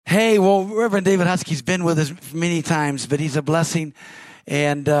Hey, well, Reverend David Huskey's been with us many times, but he's a blessing.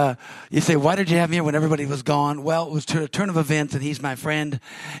 And you say, why did you have me here when everybody was gone? Well, it was to a turn of events, and he's my friend.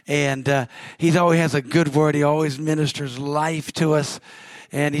 And he always has a good word. He always ministers life to us.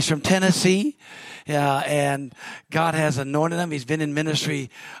 And he's from Tennessee. And God has anointed him. He's been in ministry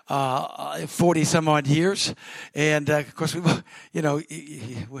 40 some odd years. And of course, we're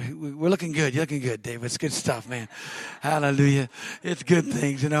looking good. You're looking good, David. It's good stuff, man. Hallelujah. It's good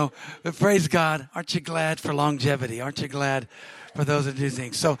things, But praise God. Aren't you glad for longevity? Aren't you glad for those that do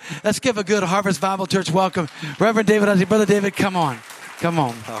things? So let's give a good Harvest Bible Church welcome. Reverend David Huskey. Brother David, come on. Come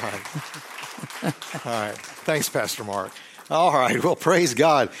on. All right. All right. Thanks, Pastor Mark. All right. Well, praise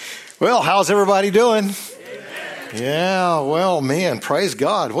God. Well, how's everybody doing? Amen. Yeah, well, man, praise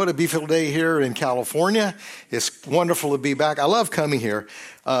God. What a beautiful day here in California. It's wonderful to be back. I love coming here.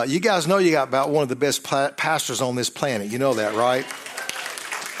 You guys know you got about one of the best pastors on this planet. You know that, right?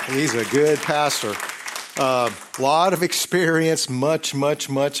 He's a good pastor. A lot of experience, much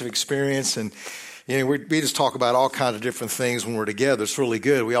of experience. And we just talk about all kinds of different things when we're together. It's really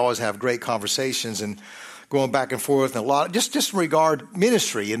good. We always have great conversations and going back and forth, and a lot just in regard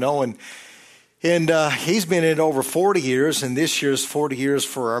ministry, and he's been in it over 40 years, and this year's 40 years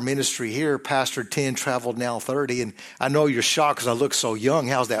for our ministry here. Pastored 10, traveled now 30, and I know you're shocked because I look so young.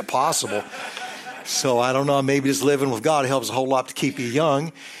 How's that possible? So I don't know, maybe just living with God helps a whole lot to keep you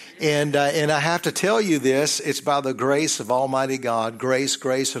young. And I have to tell you this, it's by the grace of Almighty God, grace,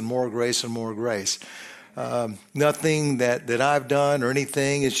 and more grace, and more grace. Nothing that I've done or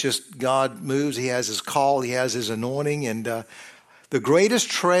anything. It's just God moves. He has his call. He has his anointing. And the greatest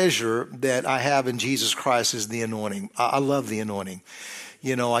treasure that I have in Jesus Christ is the anointing. I love the anointing.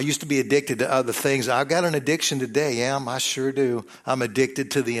 I used to be addicted to other things. I've got an addiction today. Yeah, I sure do. I'm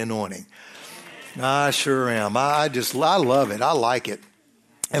addicted to the anointing. I sure am. I love it. I like it.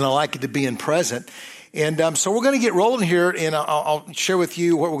 And I like it to be in present. And so we're going to get rolling here, and I'll share with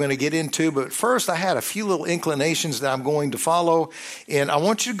you what we're going to get into. But first, I had a few little inclinations that I'm going to follow. And I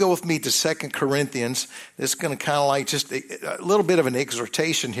want you to go with me to 2 Corinthians. This is going to kind of like just a little bit of an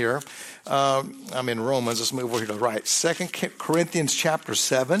exhortation here. I'm in Romans. Let's move over here to the right. 2 Corinthians chapter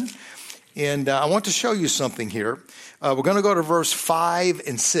 7. And I want to show you something here. We're going to go to verse 5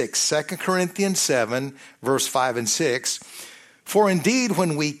 and 6. 2 Corinthians 7, verse 5 and 6. For indeed,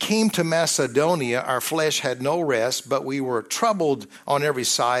 when we came to Macedonia, our flesh had no rest, but we were troubled on every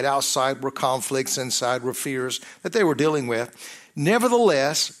side. Outside were conflicts, inside were fears that they were dealing with.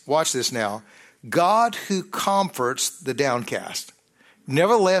 Nevertheless, watch this now, God who comforts the downcast.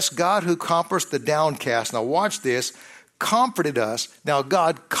 Nevertheless, God who comforts the downcast. Now watch this, comforted us. Now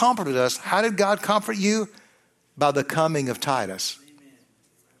God comforted us. How did God comfort you? By the coming of Titus.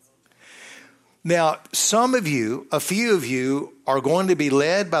 Now, some of you, a few of you, are going to be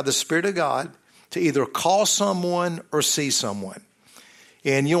led by the Spirit of God to either call someone or see someone.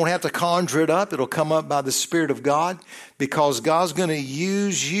 And you don't have to conjure it up. It'll come up by the Spirit of God because God's going to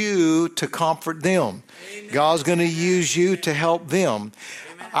use you to comfort them. Amen. God's going to use you to help them.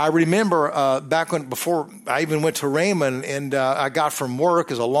 I remember before I even went to Raymond, and I got from work.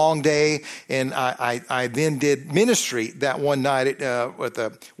 It was a long day, and I then did ministry that one night with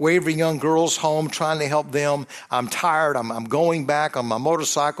the wavering young girls' home, trying to help them. I'm tired. I'm going back on my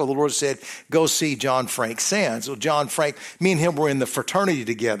motorcycle. The Lord said, go see John Frank Sands. Well, John Frank, me and him were in the fraternity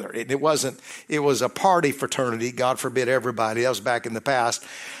together. It was a party fraternity. God forbid everybody. That was back in the past.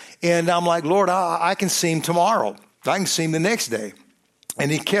 And I'm like, Lord, I can see him tomorrow. I can see him the next day. And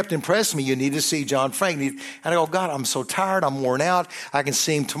he kept impressing me, you need to see John Frank. And I go, God, I'm so tired. I'm worn out. I can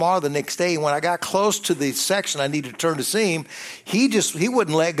see him tomorrow, the next day. And when I got close to the section I needed to turn to see him, he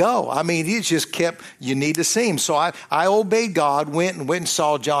wouldn't let go. I mean, he just kept, you need to see him. So I obeyed God, went and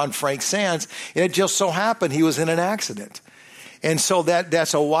saw John Frank Sands. And it just so happened he was in an accident. And so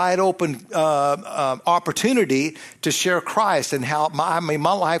that's a wide open opportunity to share Christ and how my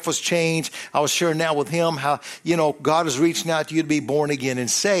life was changed. I was sharing that with him, how, God is reaching out to you to be born again and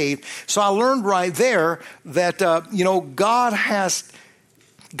saved. So I learned right there that,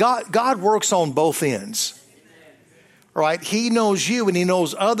 God works on both ends. Right? He knows you and he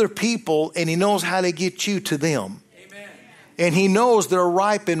knows other people and he knows how to get you to them. Amen. And he knows they're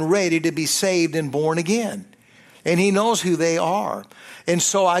ripe and ready to be saved and born again. And he knows who they are. And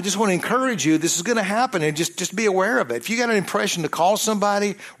so I just want to encourage you, this is going to happen, and just be aware of it. If you got an impression to call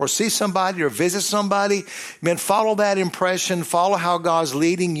somebody or see somebody or visit somebody, man, follow that impression, follow how God's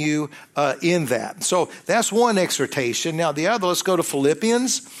leading you in that. So that's one exhortation. Now the other, let's go to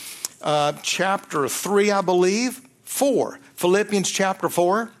Philippians chapter 3, I believe, 4. Philippians chapter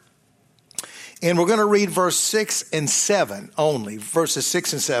 4. And we're going to read verse 6 and 7 only, verses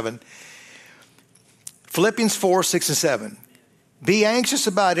 6 and 7. Philippians 4, 6 and 7. Be anxious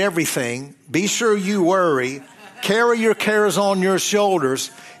about everything. Be sure you worry. Carry your cares on your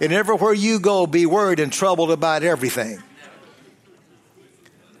shoulders. And everywhere you go, be worried and troubled about everything.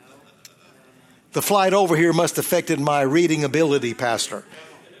 The flight over here must have affected my reading ability, Pastor.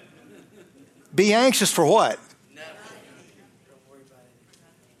 Be anxious for what?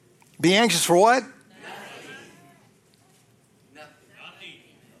 Be anxious for what?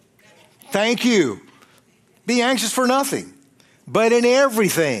 Thank you. Be anxious for nothing, but in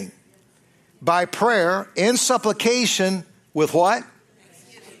everything, by prayer and supplication with what?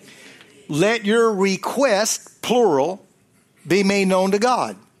 Let your request, plural, be made known to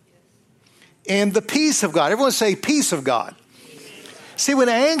God. And the peace of God. Everyone say peace of God. See, when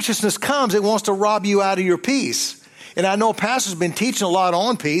anxiousness comes, it wants to rob you out of your peace. And I know Pastor's been teaching a lot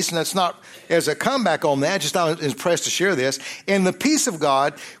on peace, and that's not as a comeback on that, just I'm impressed to share this. And the peace of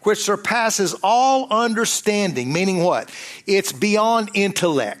God, which surpasses all understanding, meaning what? It's beyond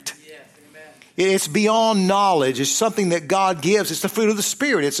intellect. It's beyond knowledge. It's something that God gives. It's the fruit of the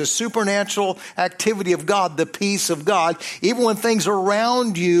Spirit. It's a supernatural activity of God, the peace of God. Even when things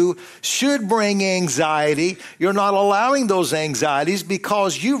around you should bring anxiety, you're not allowing those anxieties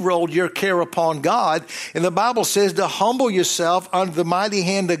because you rolled your care upon God. And the Bible says to humble yourself under the mighty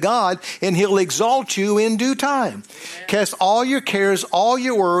hand of God, and He'll exalt you in due time. Amen. Cast all your cares, all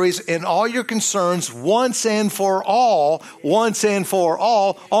your worries, and all your concerns once and for all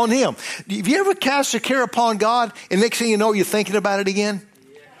on Him. Have you ever cast your care upon God and next thing you know you're thinking about it again?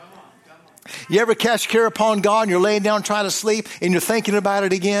 You ever cast your care upon God and you're laying down trying to sleep and you're thinking about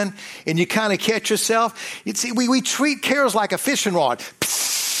it again and you kind of catch yourself? You see, we treat cares like a fishing rod.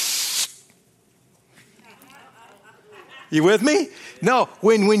 Psst. You with me? No,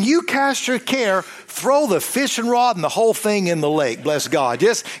 when you cast your care, throw the fishing rod and the whole thing in the lake. Bless God.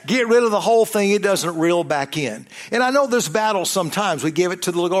 Just get rid of the whole thing. It doesn't reel back in. And I know there's battles sometimes. We give it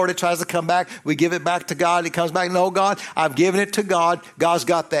to the Lord. It tries to come back. We give it back to God. It comes back. No, God, I've given it to God. God's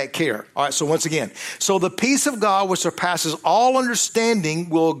got that care. All right, so once again. So the peace of God, which surpasses all understanding,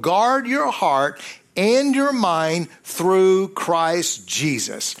 will guard your heart and your mind through Christ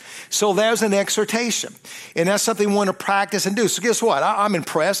Jesus. So there's an exhortation. And that's something we want to practice and do. So guess what? I'm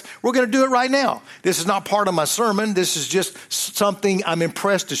impressed. We're going to do it right now. This is not part of my sermon. This is just something I'm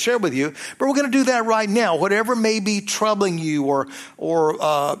impressed to share with you. But we're going to do that right now. Whatever may be troubling you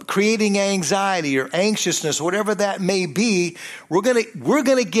or creating anxiety or anxiousness, whatever that may be, we're going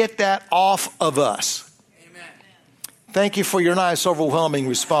to get that off of us. Amen. Thank you for your nice, overwhelming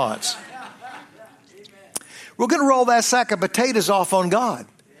response. We're going to roll that sack of potatoes off on God.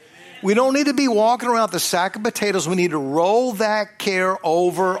 We don't need to be walking around with the sack of potatoes. We need to roll that care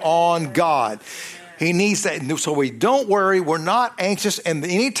over on God. He needs that. So we don't worry. We're not anxious. And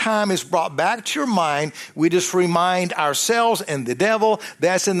any time it's brought back to your mind, we just remind ourselves and the devil,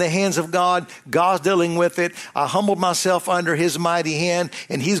 that's in the hands of God. God's dealing with it. I humbled myself under His mighty hand,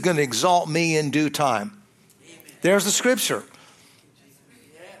 and He's going to exalt me in due time. There's the scripture.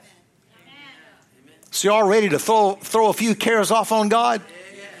 So y'all ready to throw a few cares off on God?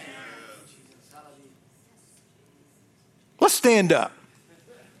 Let's stand up.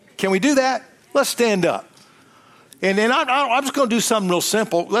 Can we do that? Let's stand up. And then I'm just going to do something real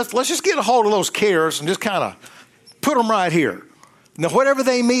simple. Let's just get a hold of those cares and just kind of put them right here. Now, whatever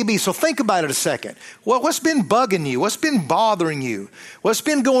they may be, so think about it a second. What's been bugging you? What's been bothering you? What's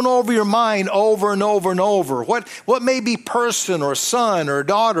been going over your mind over and over and over? What may be person or son or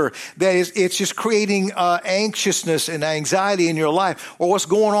daughter that it's just creating anxiousness and anxiety in your life, or what's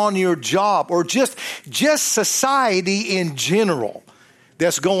going on in your job, or just society in general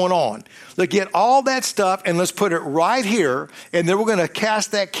that's going on. Let's get all that stuff and let's put it right here, and then we're going to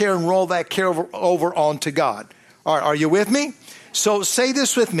cast that care and roll that care over onto God. All right, are you with me? So say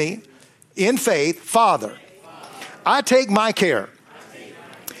this with me in faith. Father, I take my care.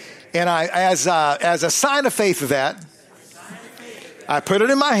 And I, as a sign of faith of that, I put it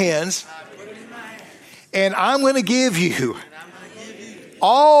in my hands. And I'm going to give you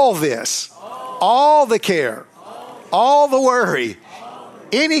all this, all the care, all the worry,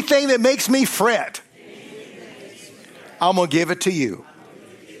 anything that makes me fret. I'm going to give it to you.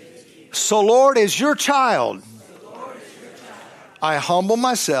 So Lord, as your child, I humble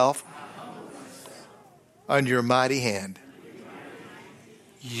myself under your mighty hand.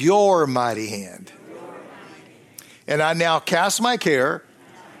 Your mighty hand. And I now cast my care.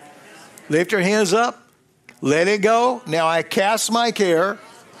 Lift your hands up. Let it go. Now I cast my care.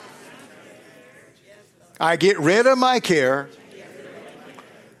 I get rid of my care.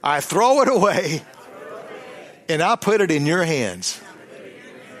 I throw it away and I put it in your hands.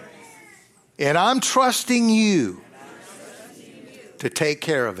 And I'm trusting you to take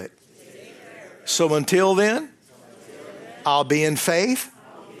care of it. So until then, I'll be in faith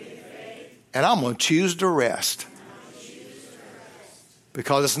and I'm going to choose to rest.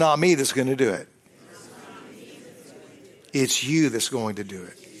 Because it's not me that's going to do it. It's you that's going to do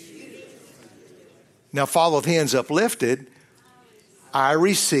it. Now, Father, with hands uplifted, I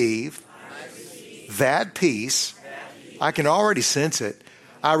receive that peace. I can already sense it.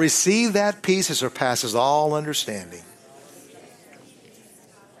 I receive that peace that surpasses all understanding.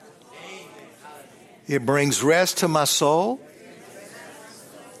 It brings rest to my soul.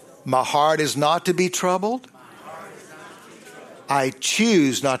 My heart is not to be troubled. I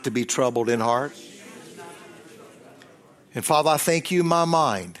choose not to be troubled in heart. And Father, I thank you, my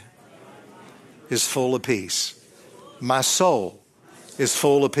mind is full of peace. My soul is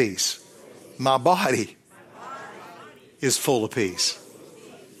full of peace. My body is full of peace.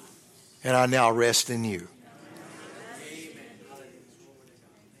 And I now rest in you.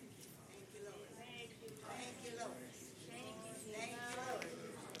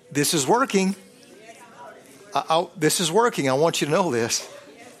 This is working. This is working. I want you to know this.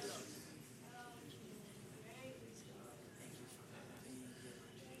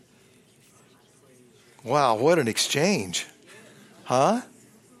 Wow, what an exchange. Huh?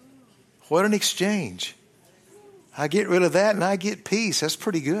 What an exchange. I get rid of that and I get peace. That's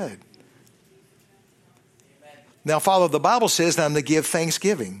pretty good. Now, Father, the Bible says I'm to give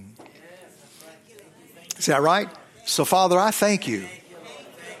thanksgiving. Is that right? So, Father, I thank you.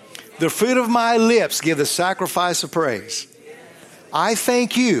 The fruit of my lips give the sacrifice of praise. I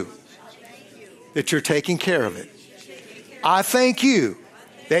thank you that you're taking care of it. I thank you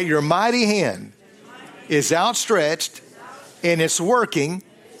that your mighty hand is outstretched and it's working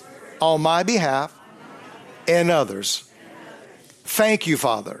on my behalf and others. Thank you,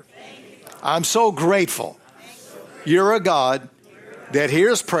 Father. I'm so grateful. You're a God that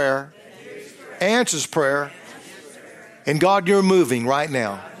hears prayer, answers prayer, and God, you're moving right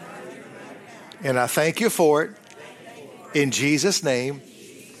now. And I thank you for it. In Jesus' name,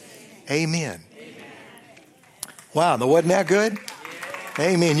 amen. Wow, wasn't that good?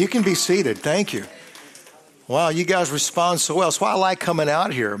 Amen. You can be seated. Thank you. Wow, you guys respond so well. That's why I like coming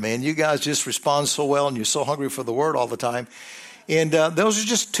out here, man. You guys just respond so well, and you're so hungry for the word all the time. And those are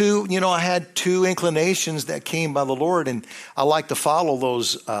just two, I had two inclinations that came by the Lord, and I like to follow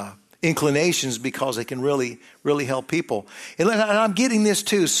those inclinations because they can really, really help people. And I'm getting this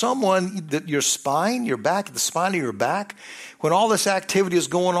too. Your spine, your back, the spine of your back, when all this activity is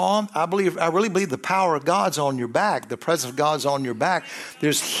going on, I really believe the power of God's on your back. The presence of God's on your back.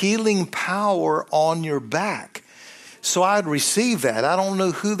 There's healing power on your back. So I'd receive that. I don't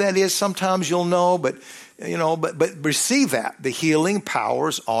know who that is. Sometimes you'll know, but receive that. The healing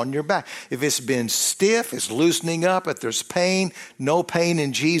powers on your back. If it's been stiff, it's loosening up. If there's pain, no pain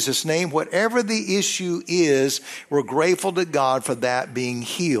in Jesus' name. Whatever the issue is, we're grateful to God for that being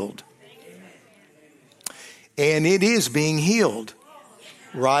healed. And it is being healed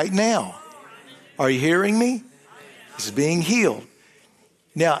right now. Are you hearing me? It's being healed.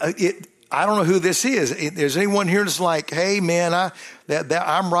 Now, I don't know who this is. There's anyone here that's like, hey, man,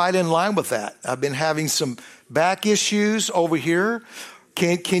 I'm right in line with that. I've been having some back issues over here.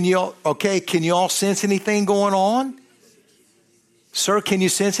 Can you all sense anything going on? Sir, can you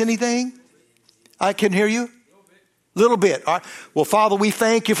sense anything? I can hear you. Little bit. All right. Well, Father, we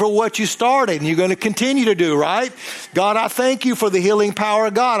thank you for what you started and you're going to continue to do, right? God, I thank you for the healing power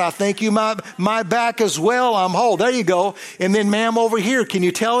of God. I thank you, my back as well. I'm whole. There you go. And then, ma'am, over here, can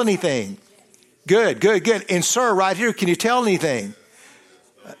you tell anything? Good. And sir, right here, can you tell anything?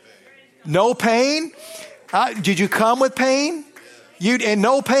 No pain? Did you come with pain? And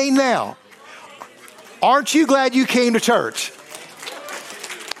no pain now. Aren't you glad you came to church?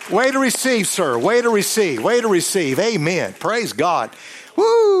 Way to receive, sir. Way to receive. Amen. Praise God.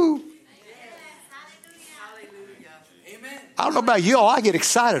 Woo. I don't know about you all. I get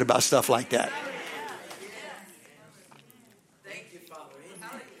excited about stuff like that.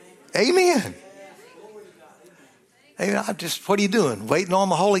 Amen. What are you doing? Waiting on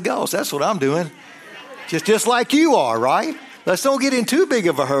the Holy Ghost. That's what I'm doing. Just like you are, right? Let's don't get in too big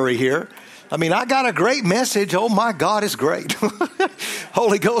of a hurry here. I mean, I got a great message. Oh, my God, it's great.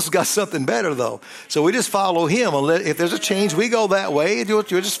 Holy Ghost got something better, though. So we just follow him. If there's a change, we go that way. You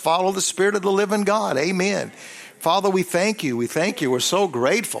just follow the Spirit of the living God. Amen. Father, we thank you. We thank you. We're so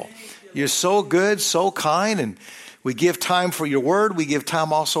grateful. You're so good, so kind. And we give time for your word. We give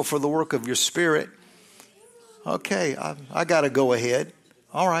time also for the work of your Spirit. Okay, I got to go ahead.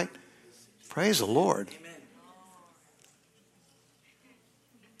 All right. Praise the Lord.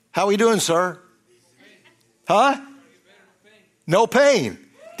 How are we doing, sir? Huh? No pain.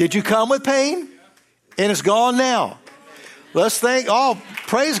 Did you come with pain? And it's gone now. Let's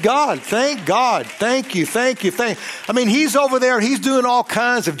praise God. Thank God. Thank you. I mean, he's over there. He's doing all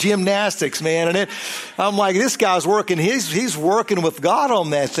kinds of gymnastics, man. And I'm like, this guy's working. He's working with God on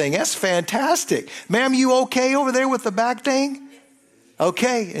that thing. That's fantastic. Ma'am, you okay over there with the back thing?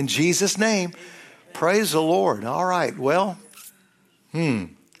 Okay. In Jesus' name. Praise the Lord. All right. Well,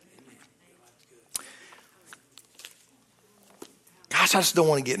 Gosh, I just don't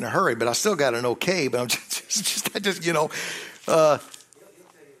want to get in a hurry, but I still got an okay. But I'm just you know,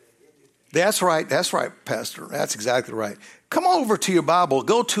 that's right, Pastor. That's exactly right. Come over to your Bible.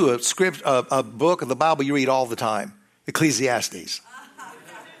 Go to a book of the Bible you read all the time, Ecclesiastes.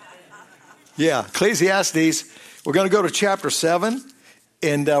 Yeah, Ecclesiastes. We're going to go to chapter 7,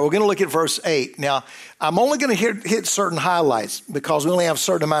 and we're going to look at verse 8. Now, I'm only going to hit certain highlights because we only have a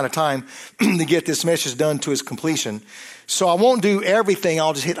certain amount of time to get this message done to its completion. So I won't do everything.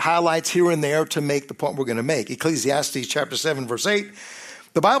 I'll just hit highlights here and there to make the point we're going to make. Ecclesiastes chapter 7, verse 8.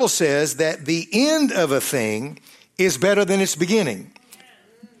 The Bible says that the end of a thing is better than its beginning.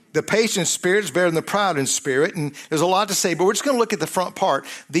 The patient spirit is better than the proud in spirit. And there's a lot to say, but we're just going to look at the front part.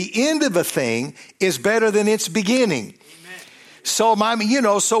 The end of a thing is better than its beginning. So,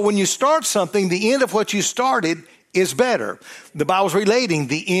 so when you start something, the end of what you started is better. The Bible's relating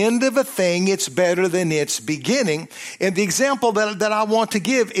the end of a thing, it's better than its beginning. And the example that I want to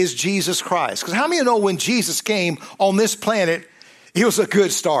give is Jesus Christ. Because how many of you know when Jesus came on this planet, it was a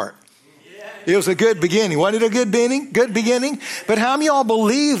good start? It was a good beginning. Wasn't it a good beginning? Good beginning. But how many of y'all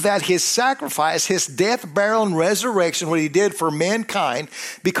believe that his sacrifice, his death, burial, and resurrection, what he did for mankind,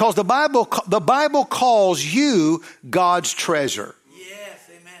 because the Bible calls you God's treasure. Yes,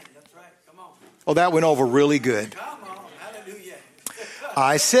 amen. That's right. Come on. Oh, that went over really good. Come on. Hallelujah.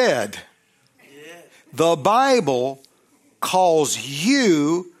 I said, the Bible calls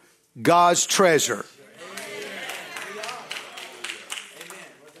you God's treasure.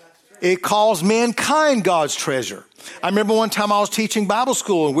 It calls mankind God's treasure. I remember one time I was teaching Bible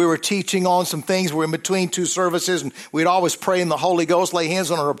school and we were teaching on some things. We were in between two services and we'd always pray in the Holy Ghost, lay hands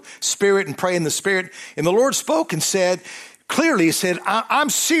on our spirit and pray in the Spirit. And the Lord spoke and said, clearly he said,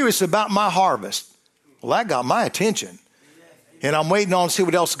 I'm serious about my harvest. Well, that got my attention. And I'm waiting on to see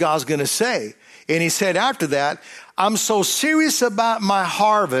what else God's going to say. And he said after that, I'm so serious about my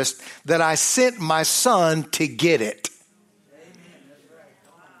harvest that I sent my son to get it.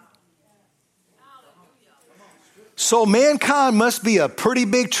 So mankind must be a pretty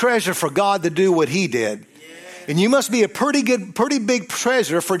big treasure for God to do what he did. And you must be a pretty big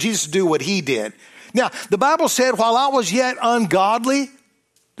treasure for Jesus to do what he did. Now, the Bible said, while I was yet ungodly,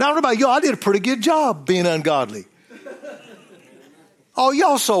 now I don't know about you, I did a pretty good job being ungodly. Oh,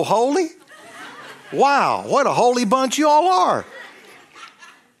 y'all so holy. Wow, what a holy bunch you all are.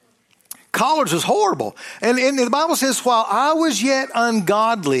 College is horrible. And the Bible says, while I was yet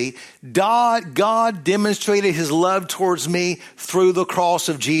ungodly, God demonstrated his love towards me through the cross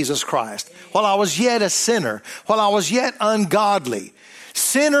of Jesus Christ. While I was yet a sinner, while I was yet ungodly.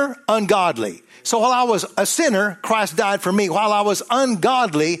 Sinner, ungodly. So while I was a sinner, Christ died for me. While I was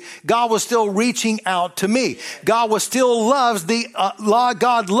ungodly, God was still reaching out to me. God loves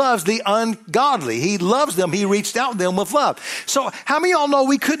the ungodly. He loves them. He reached out to them with love. So how many of y'all know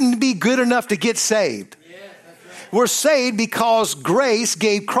we couldn't be good enough to get saved? We're saved because grace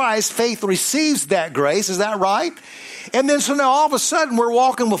gave Christ. Faith receives that grace. Is that right? And then so now all of a sudden we're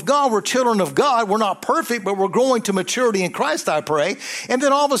walking with God. We're children of God. We're not perfect, but we're growing to maturity in Christ, I pray. And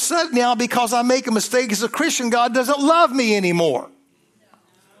then all of a sudden now, because I make a mistake as a Christian, God doesn't love me anymore.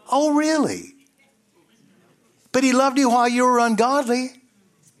 Oh, really? But he loved you while you were ungodly.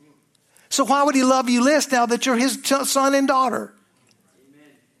 So why would he love you less now that you're his son and daughter?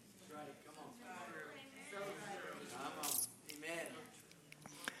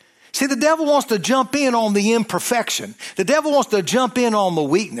 See, the devil wants to jump in on the imperfection. The devil wants to jump in on the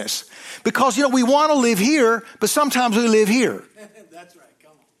weakness. Because, we want to live here, but sometimes we live here. That's right.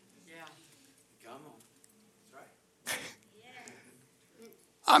 Come on. Yeah. Come on. That's right.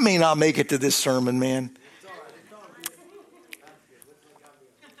 I may not make it to this sermon, man.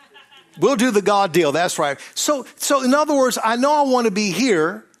 We'll do the God deal. That's right. So in other words, I know I want to be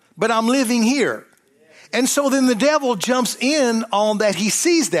here, but I'm living here. And so then the devil jumps in on that. He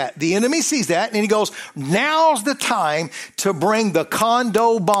sees that. The enemy sees that. And he goes, now's the time to bring the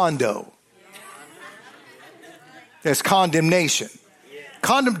bondo. That's condemnation.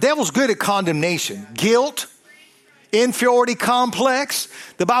 Devil's good at condemnation. Guilt. inferiority complex.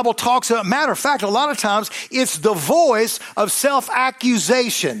 The Bible talks about, matter of fact, a lot of times it's the voice of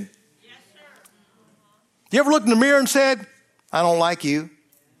self-accusation. Yes, sir. You ever looked in the mirror and said, I don't like you?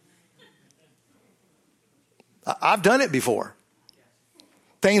 I've done it before.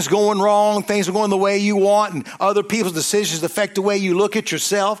 Things going wrong, things are going the way you want, and other people's decisions affect the way you look at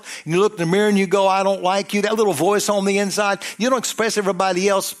yourself. And you look in the mirror and you go, I don't like you. That little voice on the inside, you don't express everybody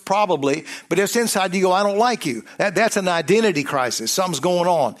else probably, but it's inside you go, I don't like you. That's an identity crisis. Something's going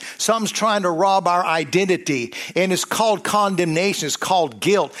on. Something's trying to rob our identity. And it's called condemnation. It's called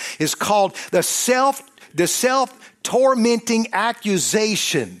guilt. It's called the self-tormenting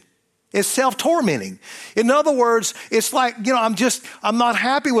accusation. It's self-tormenting. In other words, it's like, I'm not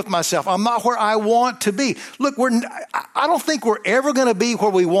happy with myself. I'm not where I want to be. Look, I don't think we're ever going to be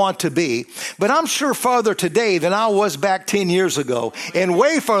where we want to be, but I'm sure farther today than I was back 10 years ago, and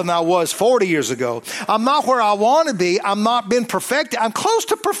way further than I was 40 years ago. I'm not where I want to be. I'm not been perfected. I'm close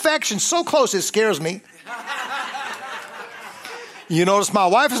to perfection, so close it scares me. You notice my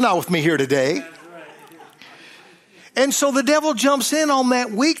wife is not with me here today. And so the devil jumps in on that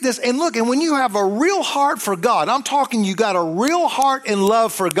weakness. And look, and when you have a real heart for God, I'm talking you got a real heart and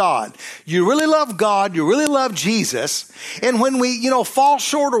love for God. You really love God. You really love Jesus. And when we, fall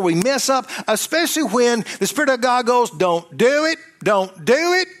short or we mess up, especially when the Spirit of God goes, don't do it, don't do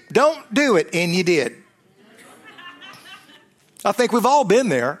it, don't do it. And you did. I think we've all been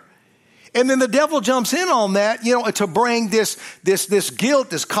there. And then the devil jumps in on that, to bring this guilt,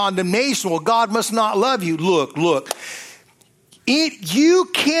 this condemnation. Well, God must not love you. Look. You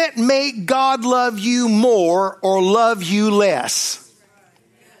can't make God love you more or love you less.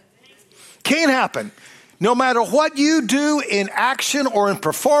 Can't happen. No matter what you do in action or in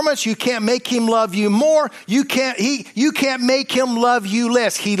performance, you can't make him love you more. You can't make him love you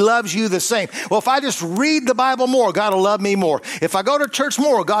less. He loves you the same. Well, if I just read the Bible more, God will love me more. If I go to church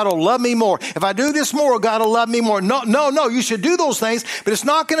more, God will love me more. If I do this more, God will love me more. No, you should do those things, but it's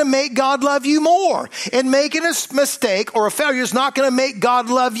not going to make God love you more. And making a mistake or a failure is not going to make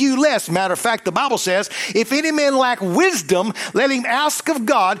God love you less. Matter of fact, the Bible says, if any man lack wisdom, let him ask of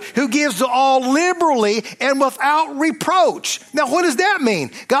God, who gives to all liberally and without reproach. Now, what does that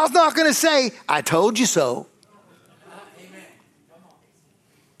mean? God's not going to say, I told you so.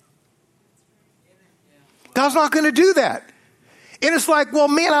 God's not going to do that. And it's like, well,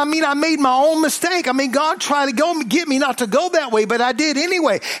 man, I made my own mistake. God tried to get me not to go that way, but I did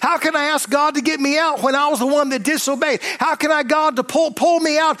anyway. How can I ask God to get me out when I was the one that disobeyed? How can I God to pull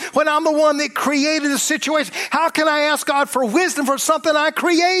me out when I'm the one that created the situation? How can I ask God for wisdom for something I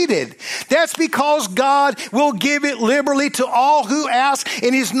created? That's because God will give it liberally to all who ask,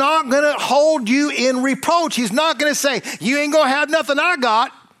 and he's not going to hold you in reproach. He's not going to say, you ain't going to have nothing I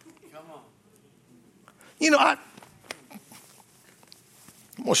got. Come on.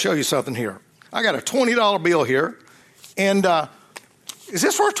 I'm going to show you something here. I got a $20 bill here. And is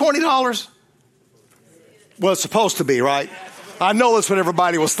this worth $20? Well, it's supposed to be, right? I know that's what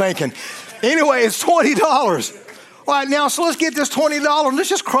everybody was thinking. Anyway, it's $20. All right, now, so let's get this $20 and let's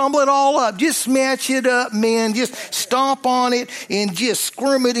just crumble it all up. Just smash it up, man. Just stomp on it and just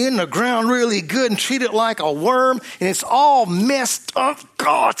squirm it in the ground really good and treat it like a worm. And it's all messed up.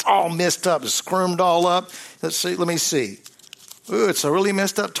 God, it's all messed up. It's squirmed all up. Let me see. Ooh, it's a really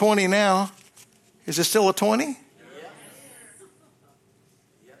messed up 20 now. Is it still a 20?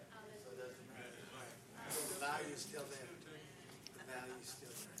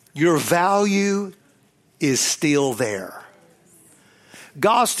 Your value is still there.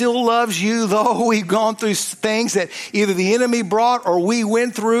 God still loves you, though we've gone through things that either the enemy brought or we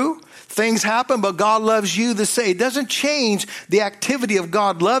went through. Things happen, but God loves you the same. It doesn't change the activity of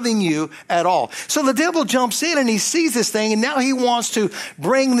God loving you at all. So the devil jumps in and he sees this thing, and now he wants to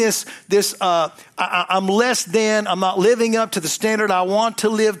bring this I'm less than, I'm not living up to the standard I want to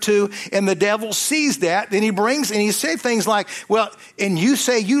live to. And the devil sees that. Then he says things like, well, and you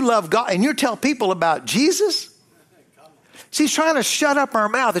say you love God and you tell people about Jesus? See, he's trying to shut up our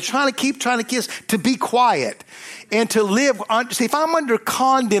mouth. He's trying to kiss, to be quiet and to live. See, if I'm under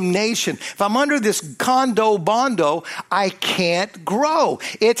condemnation, if I'm under this condo bondo, I can't grow.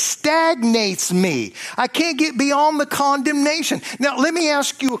 It stagnates me. I can't get beyond the condemnation. Now, let me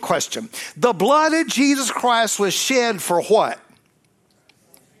ask you a question. The blood of Jesus Christ was shed for what?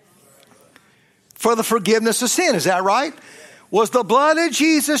 For the forgiveness of sin. Is that right? Was the blood of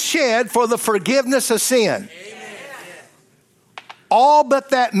Jesus shed for the forgiveness of sin? Amen. All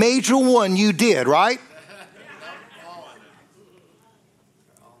but that major one you did, right?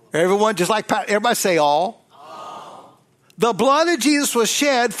 Everyone, just like everybody say all. The blood of Jesus was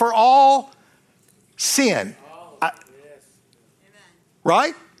shed for all sin.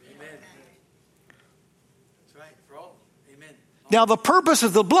 Right? Amen. That's right. For all. Amen. Now, the purpose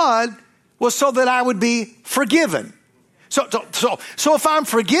of the blood was so that I would be forgiven. So if I'm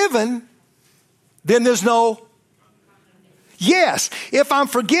forgiven, then there's no... Yes, if I'm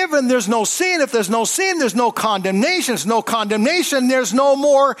forgiven, there's no sin. If there's no sin, there's no condemnation. There's no condemnation, there's no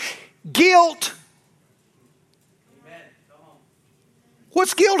more guilt. Amen. Come on.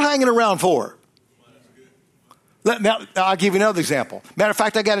 What's guilt hanging around for? Now, I'll give you another example. Matter of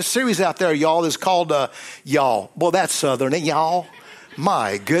fact, I got a series out there, y'all, that's called Y'all. Well, that's Southern, ain't y'all?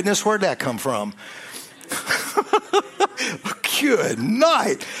 My goodness, where'd that come from? Good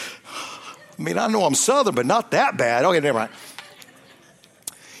night. I mean, I know I'm Southern, but not that bad. Okay, never mind.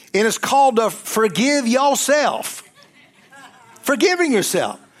 And it's called Forgive Yourself. Forgiving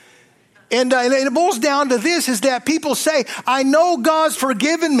yourself. And it boils down to this, is that people say, I know God's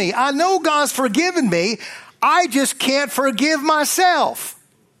forgiven me. I know God's forgiven me. I just can't forgive myself.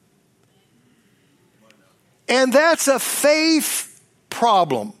 And that's a faith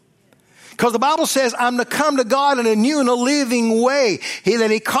problem. Because the Bible says, I'm to come to God in a new and a living way.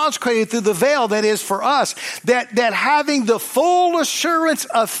 That he consecrated through the veil that is for us. That having the full assurance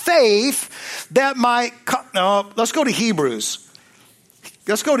of faith that let's go to Hebrews.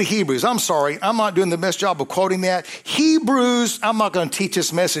 Let's go to Hebrews. I'm sorry. I'm not doing the best job of quoting that. Hebrews, I'm not going to teach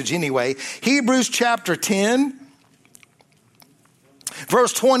this message anyway. Hebrews chapter 10,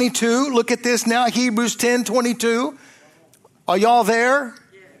 verse 22. Look at this now. Hebrews 10:22. Are y'all there?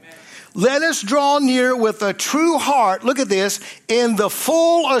 Let us draw near with a true heart, look at this, in the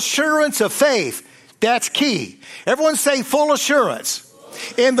full assurance of faith. That's key. Everyone say full assurance.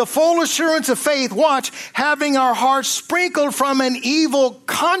 In the full assurance of faith, watch, having our hearts sprinkled from an evil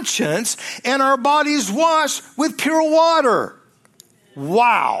conscience and our bodies washed with pure water.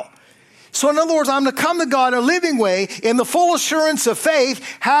 Wow. So in other words, I'm to come to God in a living way in the full assurance of faith,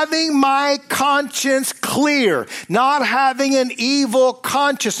 having my conscience clear, not having an evil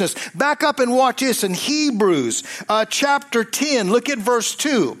consciousness. Back up and watch this in Hebrews chapter 10. Look at verse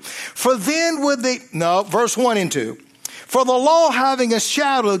 2. Verse 1 and 2. For the law, having a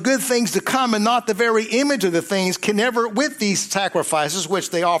shadow of good things to come and not the very image of the things, can never, with these sacrifices, which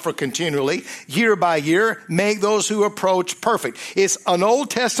they offer continually, year by year, make those who approach perfect. It's an Old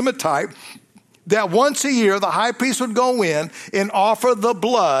Testament type that once a year the high priest would go in and offer the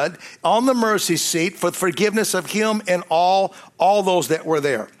blood on the mercy seat for the forgiveness of him and all those that were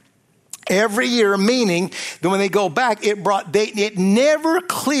there. Every year, meaning that when they go back, it never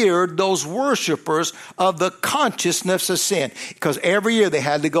cleared those worshipers of the consciousness of sin, because every year they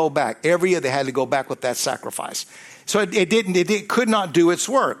had to go back. Every year they had to go back with that sacrifice. So it could not do its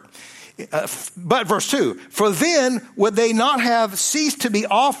work. But verse 2, for then would they not have ceased to be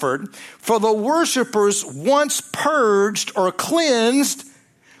offered, for the worshipers once purged or cleansed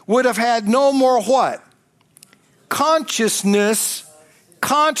would have had no more what? Consciousness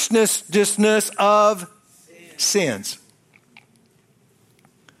of sins.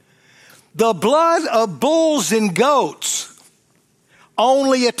 The blood of bulls and goats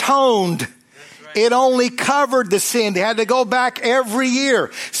only atoned. It only covered the sin. They had to go back every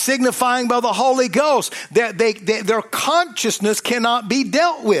year, signifying by the Holy Ghost that their consciousness cannot be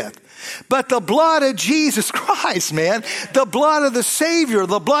dealt with. But the blood of Jesus Christ, man, the blood of the Savior,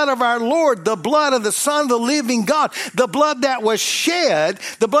 the blood of our Lord, the blood of the Son of the living God, the blood that was shed,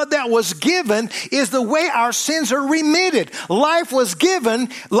 the blood that was given is the way our sins are remitted. Life was given,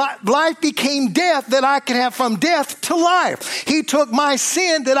 life became death that I could have from death to life. He took my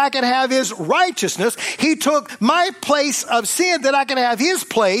sin that I could have his righteousness. He took my place of sin that I could have his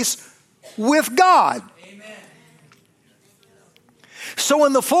place with God. So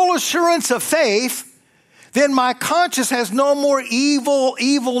in the full assurance of faith, then my conscience has no more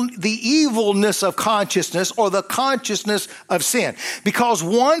the evilness of consciousness or the consciousness of sin. Because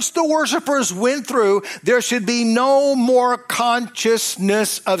once the worshipers went through, there should be no more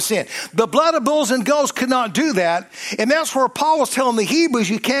consciousness of sin. The blood of bulls and goats could not do that. And that's where Paul was telling the Hebrews,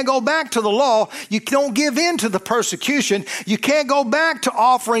 you can't go back to the law. You don't give in to the persecution. You can't go back to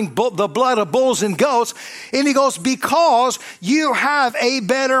offering the blood of bulls and goats. And he goes, because you have a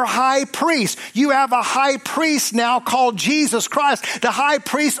better high priest. You have a high priest now called Jesus Christ, the high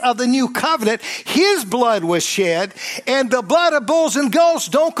priest of the new covenant. His blood was shed, and the blood of bulls and goats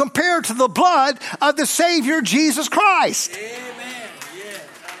don't compare to the blood of the Savior Jesus Christ. Amen.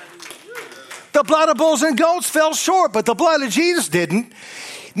 The blood of bulls and goats fell short, but the blood of Jesus didn't.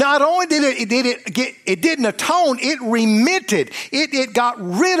 Not only it didn't atone, it remitted. It got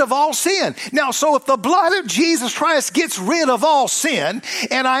rid of all sin. Now, so if the blood of Jesus Christ gets rid of all sin,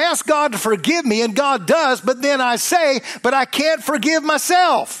 and I ask God to forgive me, and God does, but then I say, but I can't forgive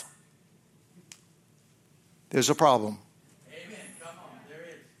myself, there's a problem. Amen. Come on, there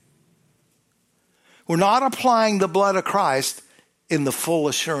is. We're not applying the blood of Christ in the full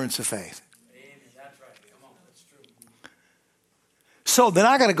assurance of faith. Amen. That's right. Come on, that's true. So then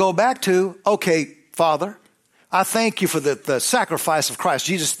I got to go back to, okay, Father, I thank you for the sacrifice of Christ.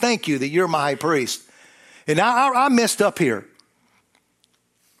 Jesus, thank you that you're my high priest. And I messed up here.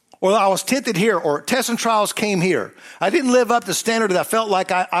 Or I was tempted here, or tests and trials came here. I didn't live up to the standard that I felt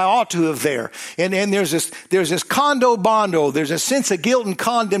like I ought to have there. And there's this condo bondo. There's a sense of guilt and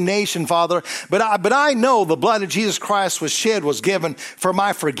condemnation, Father. But I know the blood of Jesus Christ was given for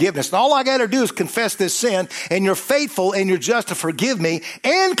my forgiveness. And all I got to do is confess this sin, and you're faithful and you're just to forgive me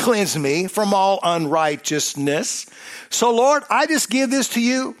and cleanse me from all unrighteousness. So, Lord, I just give this to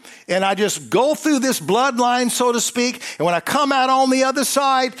you, and I just go through this bloodline, so to speak. And when I come out on the other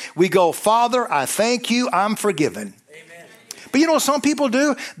side, we go, Father, I thank you, I'm forgiven. Amen. But you know what some people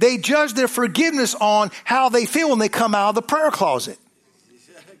do? They judge their forgiveness on how they feel when they come out of the prayer closet.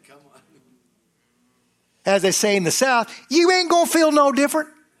 Come on. As they say in the South, you ain't going to feel no different.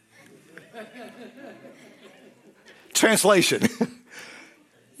 Translation.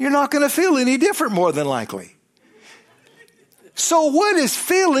 You're not going to feel any different, more than likely. So what does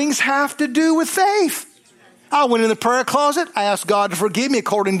feelings have to do with faith? I went in the prayer closet. I asked God to forgive me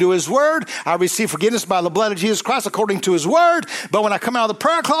according to his word. I received forgiveness by the blood of Jesus Christ according to his word. But when I come out of the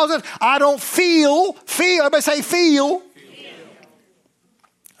prayer closet, I don't feel. Everybody say feel.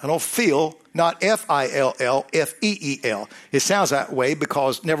 I don't feel, not F-I-L-L, F-E-E-L. It sounds that way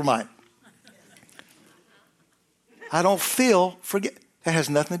because, never mind. I don't feel forget. That has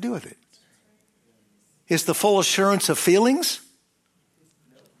nothing to do with it. It's the full assurance of feelings.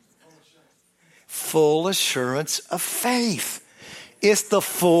 Full assurance of faith. It's the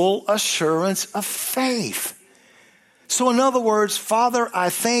full assurance of faith. So in other words, Father, I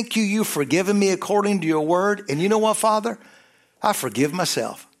thank you, you've forgiven me according to your word. And you know what, Father? I forgive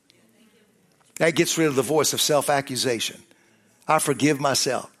myself. That gets rid of the voice of self-accusation. I forgive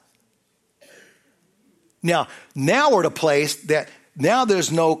myself. Now we're at a place that now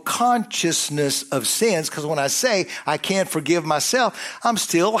there's no consciousness of sins, because when I say I can't forgive myself, I'm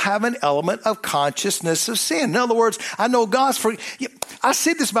still have an element of consciousness of sin. In other words, I know God's I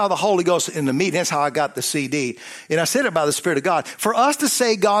said this by the Holy Ghost in the meeting. That's how I got the CD. And I said it by the Spirit of God. For us to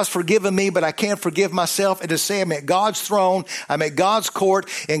say God's forgiven me, but I can't forgive myself, and to say I'm at God's throne, I'm at God's court,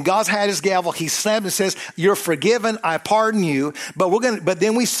 and God's had his gavel. He slammed and says, you're forgiven, I pardon you. But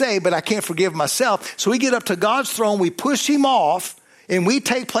then we say, but I can't forgive myself. So we get up to God's throne, we push him off, and we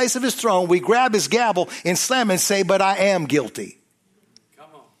take place of his throne, we grab his gavel and slam and say, but I am guilty. Come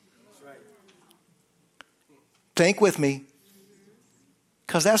on. That's right. Think with me,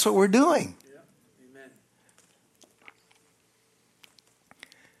 because that's what we're doing. Yeah. Amen.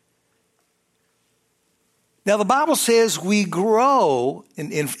 Now the Bible says we grow,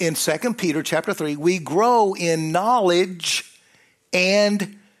 in 2 Peter chapter 3, we grow in knowledge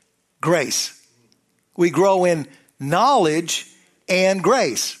and grace. We grow in knowledge and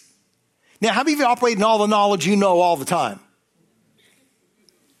grace. Now, how many of you operate in all the knowledge you know all the time?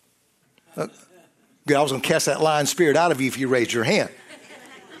 Good, I was going to cast that lying spirit out of you if you raised your hand.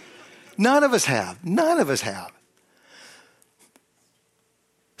 None of us have. None of us have.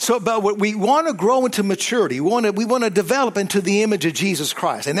 So, but we want to grow into maturity. We want to develop into the image of Jesus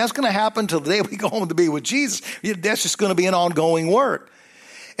Christ. And that's going to happen till the day we go home to be with Jesus. That's just going to be an ongoing work.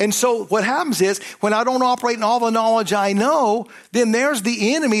 And so what happens is when I don't operate in all the knowledge I know, then there's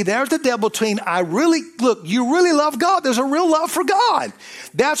the enemy, there's the devil between you really love God. There's a real love for God.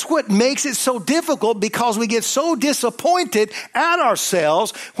 That's what makes it so difficult, because we get so disappointed at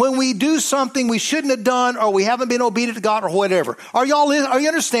ourselves when we do something we shouldn't have done, or we haven't been obedient to God, or whatever. Are you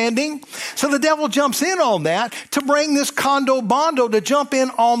understanding? So the devil jumps in on that to bring this condo bondo to jump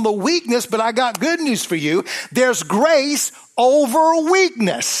in on the weakness. But I got good news for you. There's grace over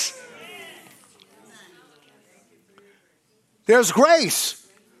weakness. There's grace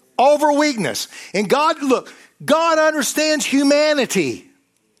over weakness. And God understands humanity.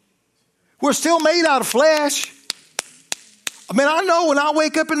 We're still made out of flesh. I mean, I know when I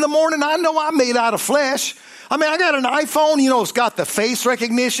wake up in the morning, I know I'm made out of flesh. I mean, I got an iPhone, it's got the face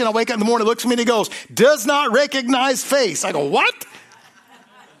recognition. I wake up in the morning, it looks at me and it goes, does not recognize face. I go, what?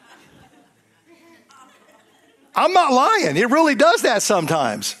 I'm not lying. It really does that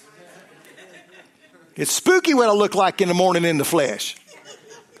sometimes. It's spooky what I look like in the morning in the flesh.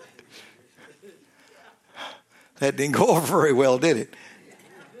 That didn't go over very well, did it?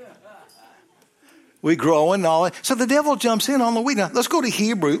 We grow and all that. So the devil jumps in on the weak. Now, let's go to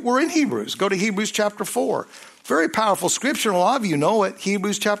Hebrews. We're in Hebrews. Go to Hebrews chapter 4. Very powerful scripture. A lot of you know it.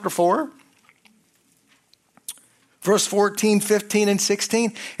 Hebrews chapter 4. Verse 14, 15, and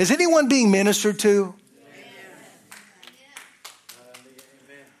 16. Is anyone being ministered to?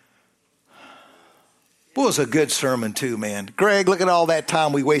 Boy, it was a good sermon too, man. Greg, look at all that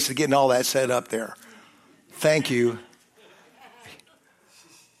time we wasted getting all that set up there. Thank you.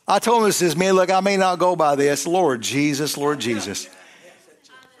 I told him, I says, man, look, I may not go by this. Lord Jesus, Lord Jesus.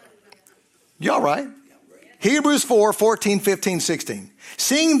 You all right? Hebrews 4, 14, 15, 16.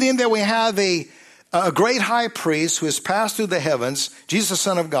 Seeing then that we have a great high priest who has passed through the heavens, Jesus, the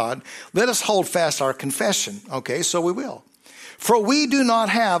Son of God, let us hold fast our confession. Okay, so we will. For we do not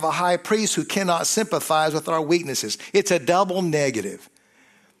have a high priest who cannot sympathize with our weaknesses. It's a double negative.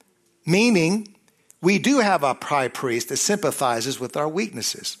 Meaning, we do have a high priest that sympathizes with our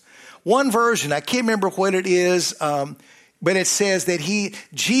weaknesses. One version, I can't remember what it is, but it says that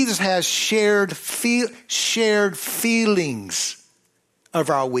Jesus has shared feelings of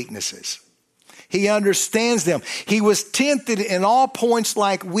our weaknesses. He understands them. He was tempted in all points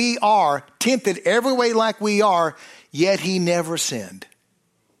like we are, tempted every way like we are, yet he never sinned.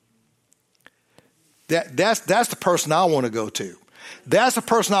 That's the person I want to go to. That's the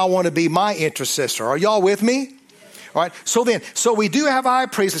person I want to be my intercessor. Are y'all with me? All right. So we do have a high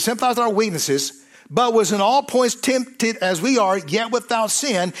priest that sympathizes with our weaknesses, but was in all points tempted as we are, yet without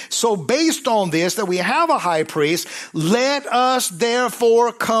sin. So based on this, that we have a high priest, let us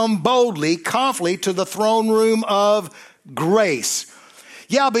therefore come boldly, confidently to the throne room of grace.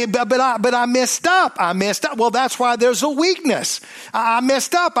 Yeah, but I messed up. Well, that's why there's a weakness. I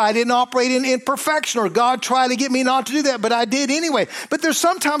messed up. I didn't operate in perfection, or God tried to get me not to do that, but I did anyway. But there's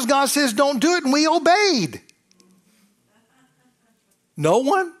sometimes God says, don't do it, and we obeyed. No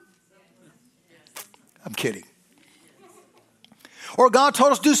one? I'm kidding. Or God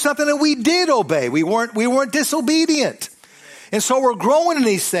told us to do something and we did obey. We weren't disobedient. And so we're growing in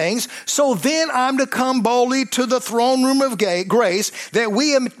these things. So then I'm to come boldly to the throne room of grace that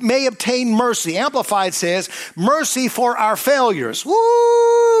we may obtain mercy. Amplified says, mercy for our failures.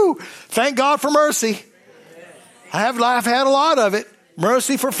 Woo! Thank God for mercy. I've had a lot of it.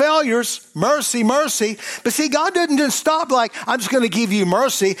 Mercy for failures. Mercy. But see, God doesn't just stop like, I'm just going to give you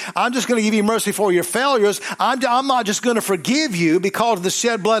mercy. I'm just going to give you mercy for your failures. I'm not just going to forgive you because of the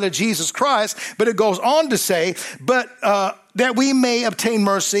shed blood of Jesus Christ. But it goes on to say, that we may obtain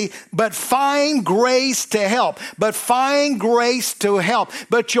mercy, but find grace to help. But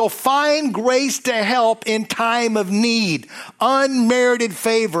you'll find grace to help in time of need. Unmerited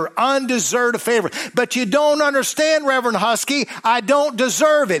favor, undeserved favor. But you don't understand, Reverend Huskey. I don't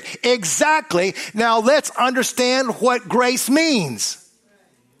deserve it. Exactly. Now let's understand what grace means.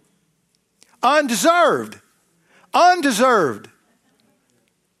 Undeserved.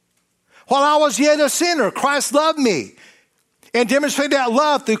 While I was yet a sinner, Christ loved me and demonstrated that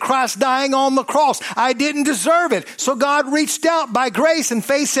love through Christ dying on the cross. I didn't deserve it. So God reached out by grace, and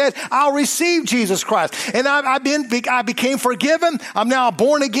faith said, I'll receive Jesus Christ. And I became forgiven. I'm now a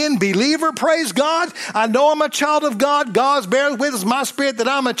born again believer. Praise God. I know I'm a child of God. God bears witness my spirit that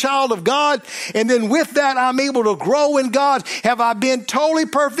I'm a child of God. And then with that, I'm able to grow in God. Have I been totally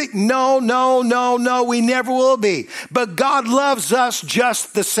perfect? No. We never will be. But God loves us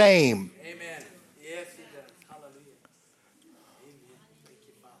just the same.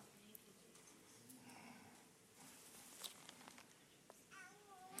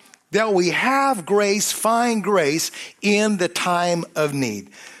 That we have grace, find grace in the time of need.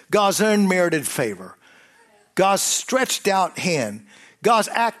 God's unmerited favor. God's stretched out hand. God's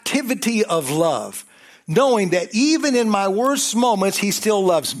activity of love. Knowing that even in my worst moments, he still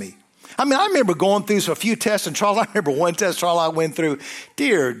loves me. I remember going through a few tests and trials. I remember one test trial I went through.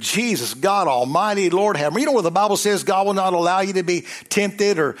 Dear Jesus, God Almighty, Lord have mercy. You know where the Bible says God will not allow you to be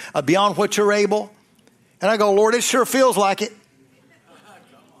tempted or beyond what you're able? And I go, Lord, it sure feels like it.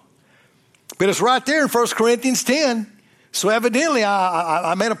 But it's right there in 1 Corinthians 10. So evidently,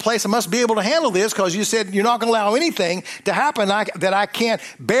 I'm in a place I must be able to handle this, because you said you're not going to allow anything to happen that I can't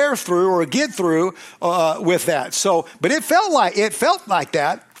bear through or get through with that. So, but it felt like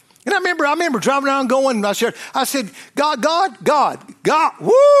that. And I remember driving around going, I said, God,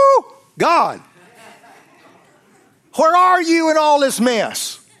 woo, God, where are you in all this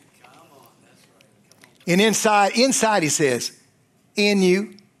mess? And inside he says, in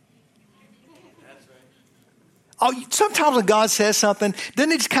you. Oh, sometimes when God says something,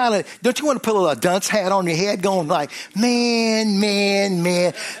 doesn't it just don't you want to put a little dunce hat on your head going like, man,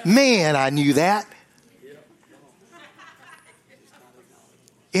 I knew that.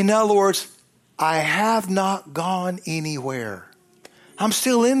 In other words, I have not gone anywhere. I'm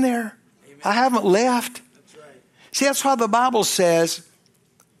still in there. Amen. I haven't left. That's right. See, that's why the Bible says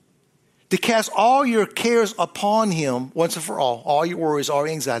to cast all your cares upon him once and for all your worries, all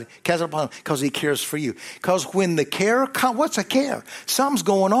your anxiety, cast it upon him because he cares for you. Because when the care comes, what's a care? Something's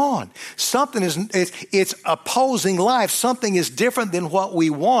going on. Something it's opposing life. Something is different than what we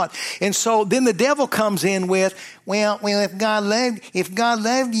want. And so then the devil comes in with, well, if God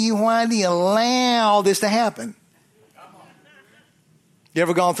loved you, why do you allow this to happen? You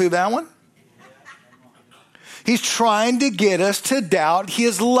ever gone through that one? He's trying to get us to doubt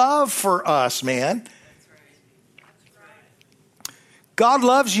his love for us, man. God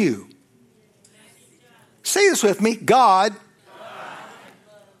loves you. Say this with me. God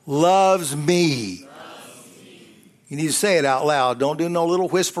loves me. You need to say it out loud. Don't do no little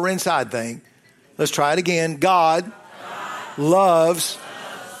whisper inside thing. Let's try it again. God loves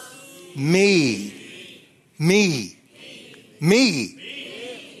me. Me. Me.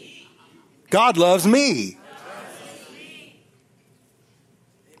 God loves me.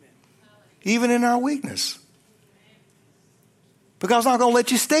 Even in our weakness. Because God's not going to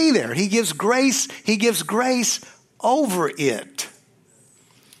let you stay there. He gives grace. He gives grace over it.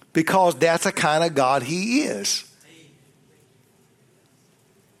 Because that's the kind of God he is.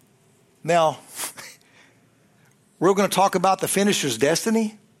 Now, we're going to talk about the finisher's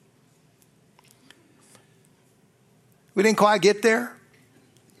destiny. We didn't quite get there.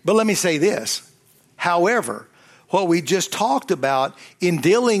 But let me say this. However, what we just talked about in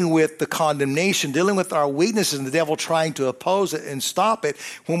dealing with the condemnation, dealing with our weaknesses and the devil trying to oppose it and stop it,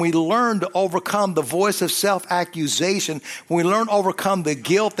 when we learn to overcome the voice of self-accusation, when we learn to overcome the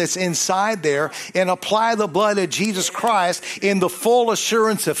guilt that's inside there and apply the blood of Jesus Christ in the full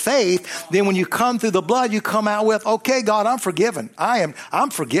assurance of faith, then when you come through the blood, you come out with, okay, God, I'm forgiven. I'm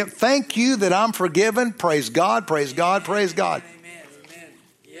forgiven. Thank you that I'm forgiven. Praise God, praise God, praise God.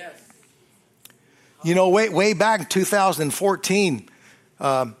 You know, way back in 2014,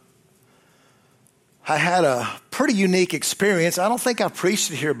 I had a pretty unique experience. I don't think I've preached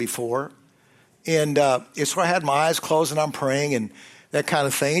it here before. And it's where I had my eyes closed and I'm praying and that kind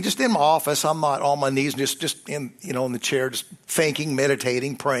of thing. Just in my office, I'm not on my knees, just in the chair, just thinking,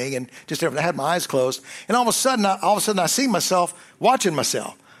 meditating, praying, and just everything. I had my eyes closed. And all of a sudden I see myself watching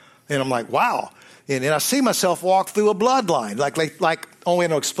myself. And I'm like, wow. And I see myself walk through a bloodline, like only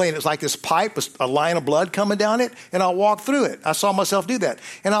to explain it. It's like this pipe, a line of blood coming down it, and I walk through it. I saw myself do that.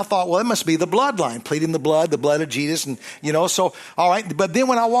 And I thought, well, it must be the bloodline, pleading the blood of Jesus. And, so, all right. But then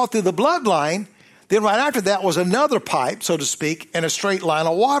when I walked through the bloodline, then right after that was another pipe, so to speak, and a straight line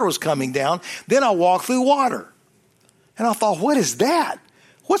of water was coming down. Then I walked through water. And I thought, what is that?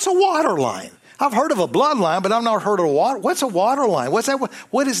 What's a water line? I've heard of a bloodline, but I've not heard of a water. What's a water line? What's that?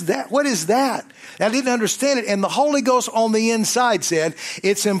 What is that? What is that? I didn't understand it. And the Holy Ghost on the inside said,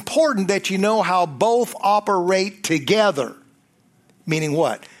 it's important that you know how both operate together. Meaning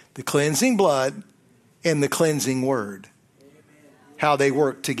what? The cleansing blood and the cleansing word. How they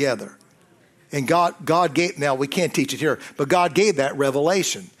work together. And God gave, now we can't teach it here, but God gave that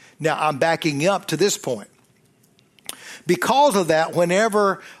revelation. Now I'm backing up to this point. Because of that,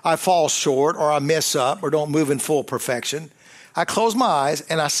 whenever I fall short or I mess up or don't move in full perfection, I close my eyes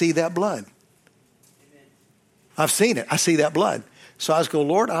and I see that blood. Amen. I've seen it. I see that blood. So I just go,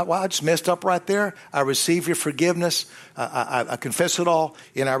 Lord, I just messed up right there. I receive your forgiveness. I confess it all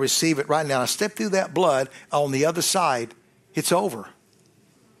and I receive it right now. I step through that blood on the other side. It's over.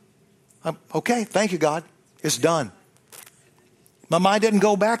 Okay, thank you, God. It's done. My mind didn't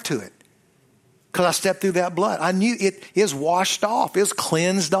go back to it. Because I stepped through that blood. I knew it is washed off. It's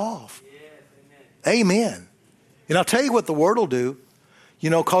cleansed off. Yes, amen. And I'll tell you what the word will do.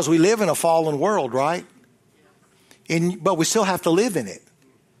 Because we live in a fallen world, right? But we still have to live in it.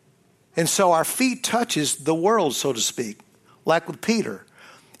 And so our feet touches the world, so to speak. Like with Peter.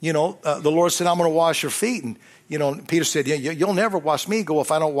 The Lord said, I'm going to wash your feet. And, Peter said, you'll never wash me. Go, if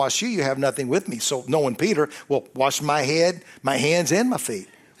I don't wash you, you have nothing with me. So knowing Peter, well, wash my head, my hands, and my feet.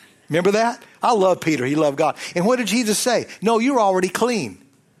 Remember that? I love Peter. He loved God. And what did Jesus say? No, you're already clean.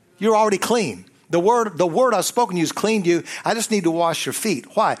 You're already clean. The word I've spoken to you has cleaned you. I just need to wash your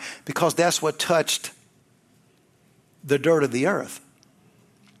feet. Why? Because that's what touched the dirt of the earth.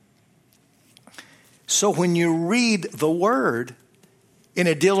 So when you read the word and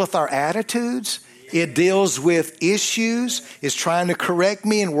it deals with our attitudes, it deals with issues, it's trying to correct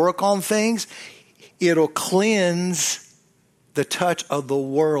me and work on things, it'll cleanse the touch of the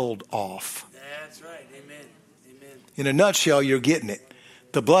world off. That's right. Amen. Amen. In a nutshell, you're getting it.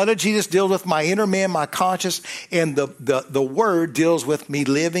 The blood of Jesus deals with my inner man, my conscience, and the word deals with me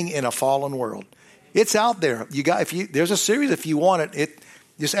living in a fallen world. It's out there. There's a series if you want it.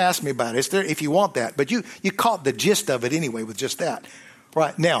 Just ask me about it. It's there if you want that. But you caught the gist of it anyway with just that.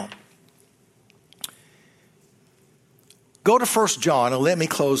 Right now, go to 1 John and let me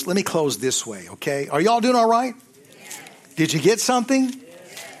close this way, okay? Are y'all doing all right? Yes. Did you get something?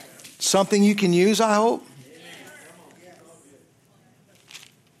 Yes. Something you can use, I hope?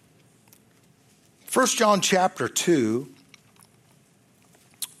 1 John chapter 2,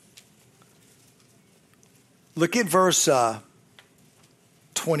 look at verse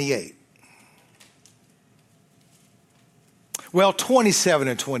 28. Well, 27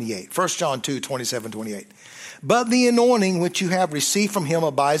 and 28. 1 John 2, 27, 28. But the anointing which you have received from him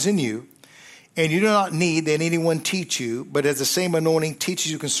abides in you, and you do not need that anyone teach you, but as the same anointing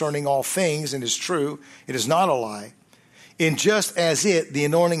teaches you concerning all things, and is true, it is not a lie. And just as the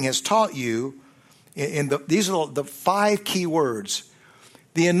anointing has taught you, these are the 5 key words.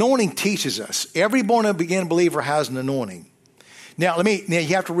 The anointing teaches us. Every born-again believer has an anointing. Now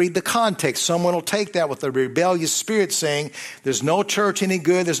you have to read the context. Someone will take that with a rebellious spirit saying, there's no church any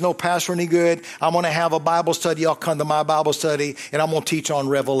good, there's no pastor any good. I'm going to have a Bible study, y'all come to my Bible study, and I'm going to teach on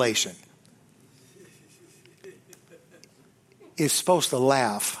Revelation. It's supposed to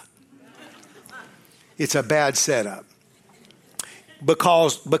laugh. It's a bad setup.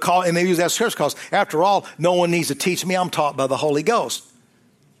 Because and they use that scripture because after all, no one needs to teach me. I'm taught by the Holy Ghost.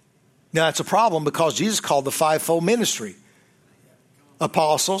 Now that's a problem because Jesus called the 5-fold ministry: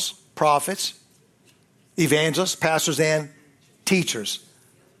 apostles, prophets, evangelists, pastors, and teachers.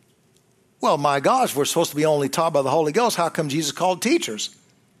 Well, my gosh, we're supposed to be only taught by the Holy Ghost. How come Jesus called teachers?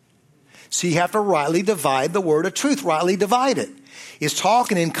 So you have to rightly divide the word of truth. Rightly divide it. It's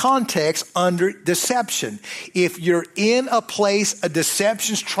talking in context under deception. If you're in a place, a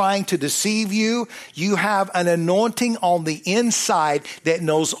deception's trying to deceive you, you have an anointing on the inside that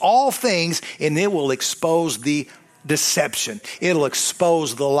knows all things, and it will expose the deception. It'll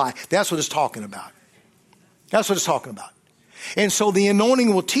expose the lie. That's what it's talking about. That's what it's talking about. And so the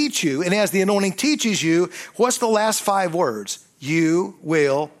anointing will teach you, and as the anointing teaches you, what's the last 5 words? You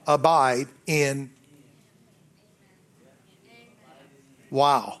will abide in.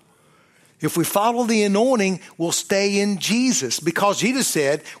 Wow. If we follow the anointing, we'll stay in Jesus because Jesus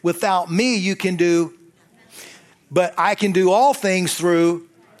said, without me you can do, but I can do all things through.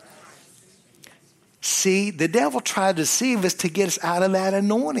 See, the devil tried to deceive us to get us out of that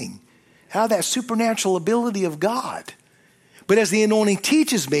anointing, out of that supernatural ability of God. But as the anointing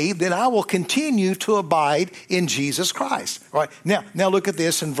teaches me, then I will continue to abide in Jesus Christ. All right. Now look at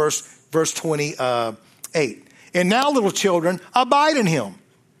this in verse 28. And now, little children, abide in him.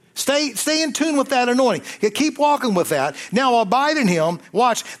 Stay in tune with that anointing. Keep walking with that. Now abide in him.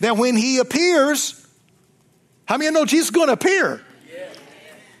 Watch, that when he appears, how many of you know Jesus is going to appear? Yeah.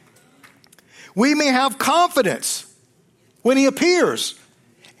 We may have confidence when he appears.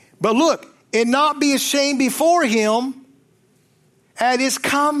 But look, and not be ashamed before him at his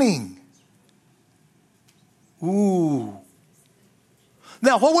coming. Ooh.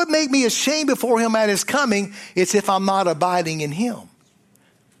 Now, what would make me ashamed before him at his coming is if I'm not abiding in him.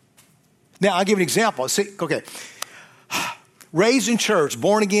 Now, I'll give an example. See, okay. Raised in church,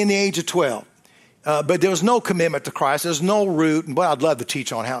 born again at the age of 12. But there was no commitment to Christ. There's no root. And boy, I'd love to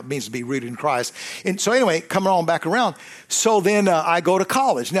teach on how it means to be rooted in Christ. And so anyway, coming on back around. So then I go to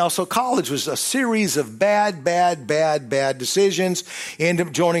college. Now, so college was a series of bad decisions. Ended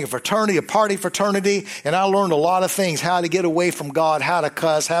up joining a fraternity, a party fraternity. And I learned a lot of things, how to get away from God, how to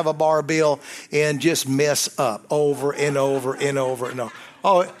cuss, have a bar bill, and just mess up over and over and over and over.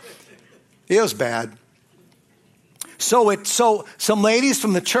 Oh, it was bad. So some ladies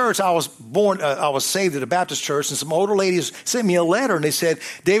from the church, I was saved at a Baptist church, and some older ladies sent me a letter, and they said,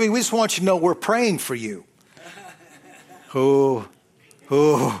 David, we just want you to know we're praying for you. And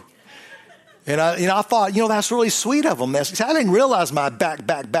I thought, that's really sweet of them. I didn't realize my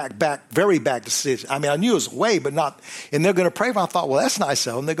very back decision. I mean, I knew it was away, but not, and they're going to pray for me. I thought, well, that's nice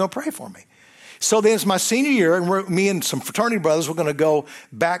of them. They're going to pray for me. So then it's my senior year, and me and some fraternity brothers, we're going to go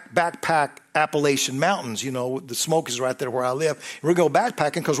backpack Appalachian Mountains. The Smokies right there where I live. We're going to go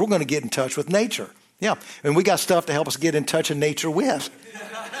backpacking because we're going to get in touch with nature. Yeah, and we got stuff to help us get in touch with nature with.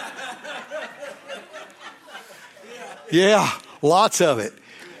 Yeah, lots of it,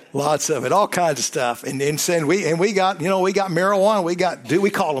 all kinds of stuff. And we got marijuana.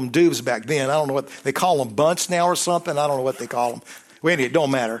 We call them doobs back then. I don't know what they call them, bunts now or something. I don't know what they call them. Well, it don't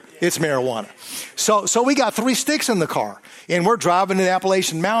matter. It's marijuana. So we got 3 sticks in the car, and we're driving to the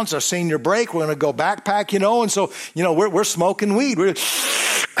Appalachian Mountains, our senior break. We're going to go backpack, and so, we're smoking weed. We're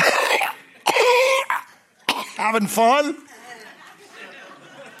having fun.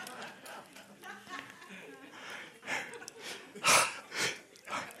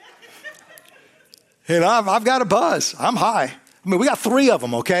 And I've got a buzz. I'm high. I mean, we got 3 of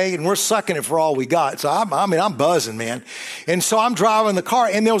them, okay? And we're sucking it for all we got. So, I'm buzzing, man. And so I'm driving the car,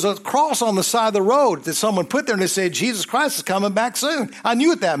 and there was a cross on the side of the road that someone put there, and it said, Jesus Christ is coming back soon. I knew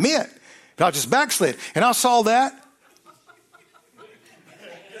what that meant. But I just backslid. And I saw that.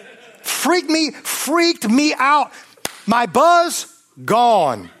 Freaked me out. My buzz,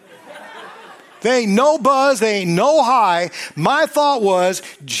 gone. There ain't no buzz. There ain't no high. My thought was,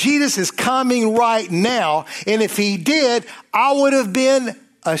 Jesus is coming right now. And if he did, I would have been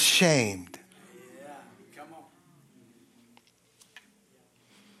ashamed. Yeah, come on.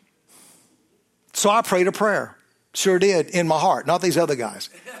 So I prayed a prayer. Sure did, in my heart. Not these other guys.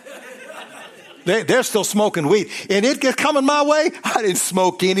 They're still smoking weed. And it gets coming my way. I didn't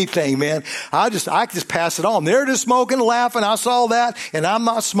smoke anything, man. I just pass it on. They're just smoking, laughing. I saw that. And I'm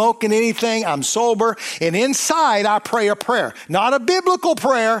not smoking anything. I'm sober. And inside, I pray a prayer. Not a biblical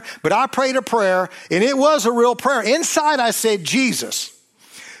prayer, but I prayed a prayer. And it was a real prayer. Inside, I said, Jesus,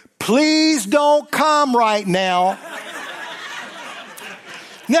 please don't come right now.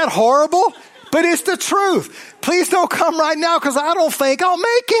 Isn't that horrible? But it's the truth. Please don't come right now, because I don't think I'll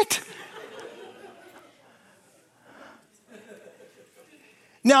make it.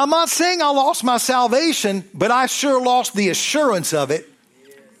 Now, I'm not saying I lost my salvation, but I sure lost the assurance of it.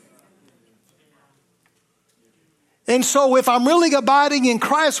 And so if I'm really abiding in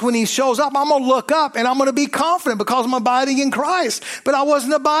Christ when he shows up, I'm going to look up and I'm going to be confident because I'm abiding in Christ. But I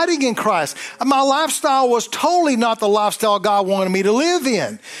wasn't abiding in Christ. My lifestyle was totally not the lifestyle God wanted me to live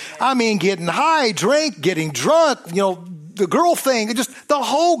in. I mean, getting high, getting drunk, the girl thing, just the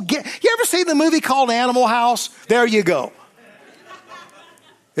whole. You ever seen the movie called Animal House? There you go.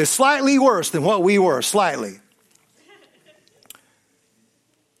 It's slightly worse than what we were, slightly.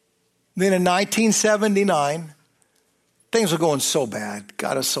 Then in 1979, things were going so bad.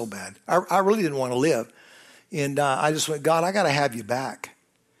 God, is so bad. I really didn't want to live. And I just went, God, I got to have you back.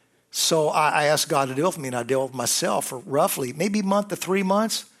 So I asked God to deal with me, and I dealt with myself for roughly maybe a month to 3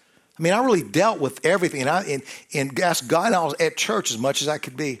 months. I mean, I really dealt with everything. And asked God, and I was at church as much as I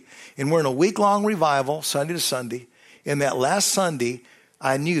could be. And we're in a week-long revival, Sunday to Sunday. And that last Sunday,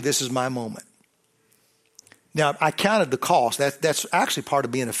 I knew this is my moment. Now, I counted the cost. That's actually part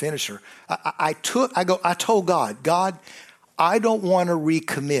of being a finisher. I told God, I don't want to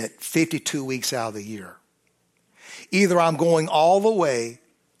recommit 52 weeks out of the year. Either I'm going all the way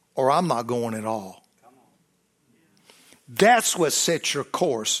or I'm not going at all. That's what sets your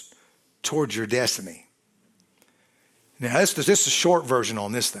course towards your destiny. Now, this is a short version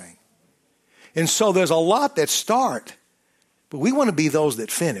on this thing. And so there's a lot that start. But we want to be those that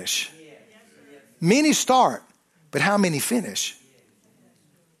finish. Many start, but how many finish?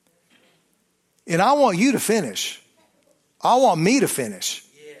 And I want you to finish. I want me to finish.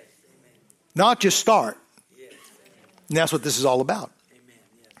 Not just start. And that's what this is all about.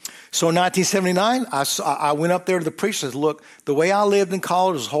 So in 1979, I went up there to the preacher and said, look, the way I lived in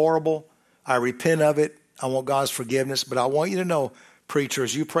college was horrible. I repent of it. I want God's forgiveness. But I want you to know, preacher,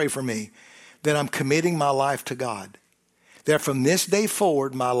 as you pray for me, that I'm committing my life to God. That from this day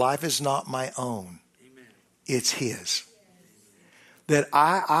forward, my life is not my own. Amen. It's his. That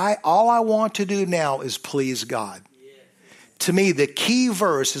all I want to do now is please God. Yeah. To me, the key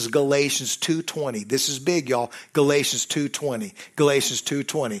verse is Galatians 2:20. This is big, y'all. Galatians 2:20. Galatians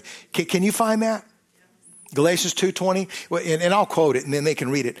 2:20. Can you find that? Galatians 2:20. And I'll quote it, and then they can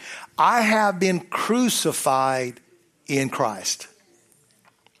read it. I have been crucified in Christ.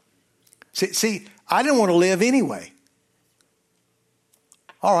 See, I didn't want to live anyway.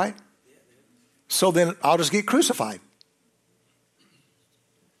 All right. So then I'll just get crucified.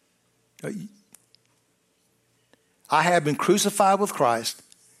 I have been crucified with Christ.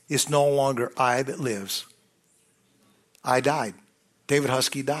 It's no longer I that lives. I died. David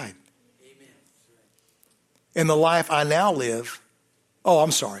Huskey died. And the life I now live,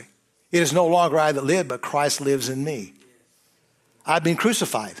 it is no longer I that live, but Christ lives in me. I've been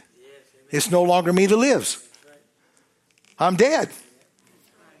crucified. It's no longer me that lives. I'm dead.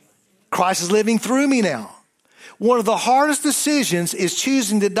 Christ is living through me now. One of the hardest decisions is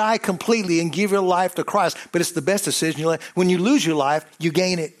choosing to die completely and give your life to Christ. But it's the best decision. When you lose your life, you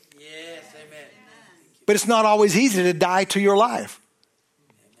gain it. Yes, amen. But it's not always easy to die to your life.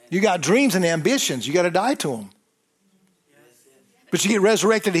 You got dreams and ambitions. You got to die to them. But you get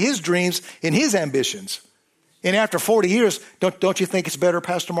resurrected to his dreams and his ambitions. And after 40 years, don't you think it's better,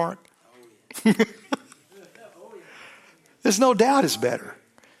 Pastor Mark? There's no doubt it's better.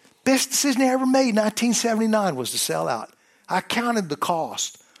 Best decision I ever made, 1979, was to sell out. I counted the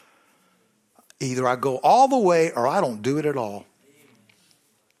cost. Either I go all the way or I don't do it at all.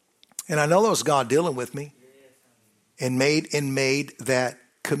 And I know that was God dealing with me and made that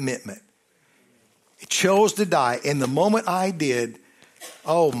commitment. It chose to die. And the moment I did,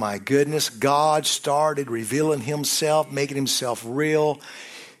 oh my goodness, God started revealing himself, making himself real.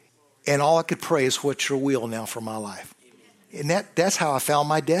 And all I could pray is, what's your will now for my life? And that's how I found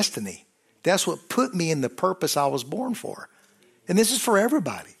my destiny. That's what put me in the purpose I was born for. And this is for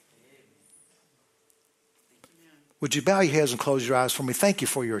everybody. Would you bow your heads and close your eyes for me? Thank you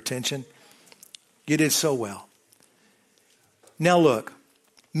for your attention. You did so well. Now look,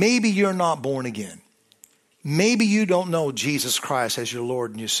 maybe you're not born again. Maybe you don't know Jesus Christ as your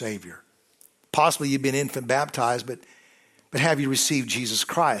Lord and your Savior. Possibly you've been infant baptized, but have you received Jesus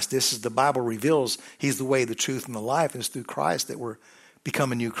Christ? This is, the Bible reveals, he's the way, the truth, and the life. And it's through Christ that we're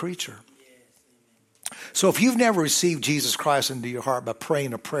become a new creature. So if you've never received Jesus Christ into your heart by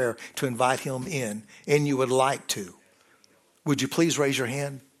praying a prayer to invite him in, and you would like to, would you please raise your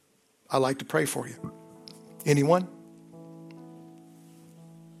hand? I'd like to pray for you. Anyone?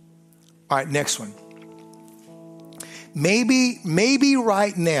 All right, next one. Maybe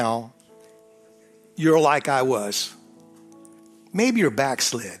right now you're like I was. Maybe you're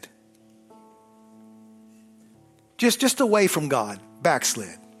backslid. Just away from God,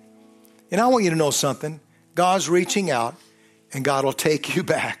 backslid. And I want you to know something. God's reaching out, and God will take you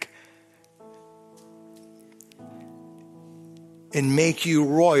back and make you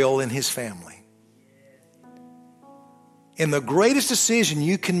royal in his family. And the greatest decision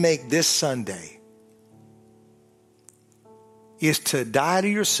you can make this Sunday is to die to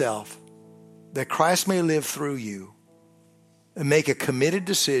yourself that Christ may live through you, and make a committed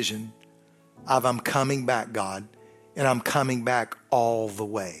decision of, I'm coming back, God, and I'm coming back all the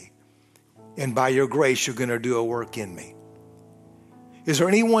way. And by your grace, you're going to do a work in me. Is there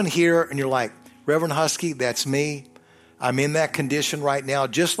anyone here and you're like, Reverend Huskey, that's me. I'm in that condition right now,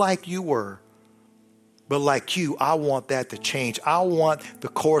 just like you were. But like you, I want that to change. I want the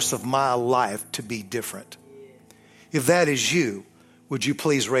course of my life to be different. If that is you, would you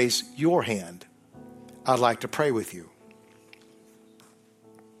please raise your hand? I'd like to pray with you.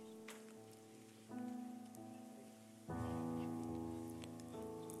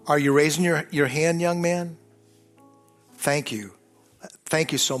 Are you raising your hand, young man? Thank you.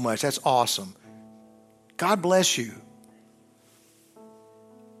 Thank you so much. That's awesome. God bless you.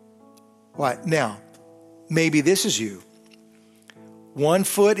 Right, now, maybe this is you. One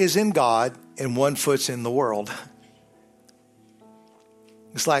foot is in God and one foot's in the world.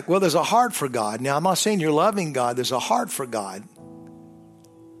 It's like, well, there's a heart for God. Now, I'm not saying you're loving God. There's a heart for God.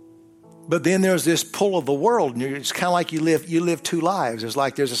 But then there's this pull of the world, and it's kind of like you live two lives. There's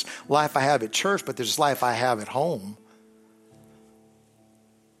this life I have at church, but there's this life I have at home.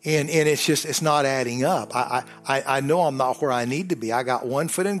 And it's not adding up. I know I'm not where I need to be. I got one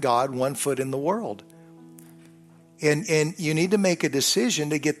foot in God, one foot in the world. And you need to make a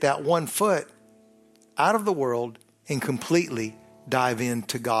decision to get that one foot out of the world and completely dive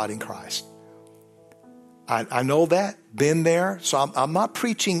into God in Christ. I know that, been there. So I'm not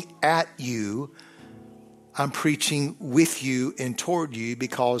preaching at you. I'm preaching with you and toward you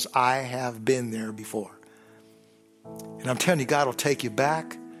because I have been there before. And I'm telling you, God will take you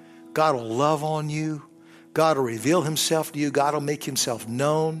back. God will love on you. God will reveal himself to you. God will make himself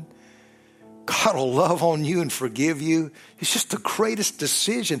known. God will love on you and forgive you. It's just the greatest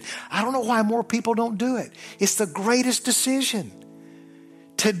decision. I don't know why more people don't do it. It's the greatest decision.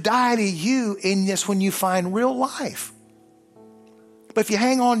 To die to you, and that's when you find real life. But if you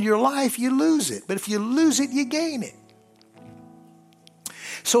hang on to your life, you lose it. But if you lose it, you gain it.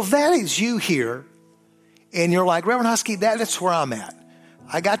 So if that is you here, and you're like, Reverend Huskey, that's where I'm at.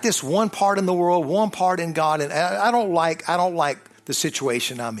 I got this one part in the world, one part in God, and I don't like the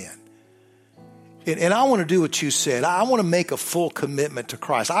situation I'm in. And I want to do what you said. I want to make a full commitment to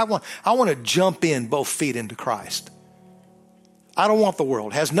Christ. I want to jump in both feet into Christ. I don't want the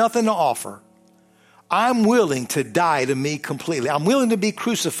world. It has nothing to offer. I'm willing to die to me completely. I'm willing to be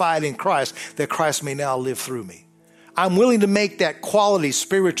crucified in Christ that Christ may now live through me. I'm willing to make that quality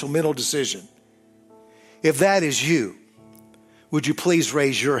spiritual mental decision. If that is you, would you please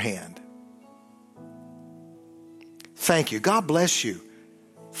raise your hand? Thank you. God bless you.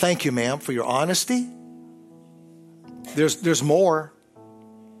 Thank you, ma'am, for your honesty. There's more.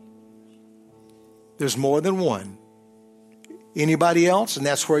 There's more than one. Anybody else? And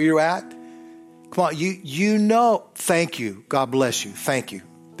that's where you're at? Come on, you know. Thank you. God bless you. Thank you.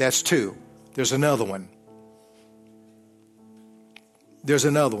 That's 2. There's another one. There's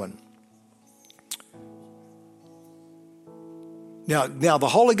another one. Now the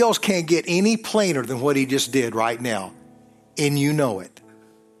Holy Ghost can't get any plainer than what he just did right now. And you know it.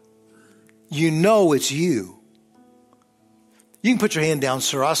 You know it's you. You can put your hand down,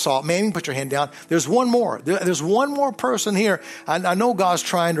 sir. I saw it. Man, you can put your hand down. There's one more. There's one more person here. I know God's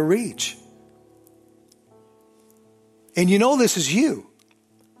trying to reach. And you know this is you.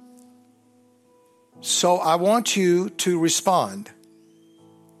 So I want you to respond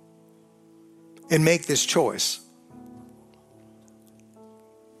and make this choice.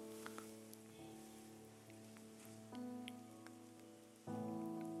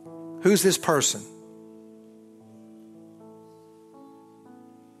 Who's this person?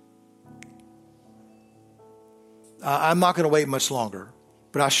 I'm not going to wait much longer,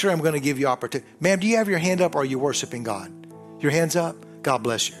 but I sure am going to give you opportunity. Ma'am, do you have your hand up or are you worshiping God? Your hand's up? God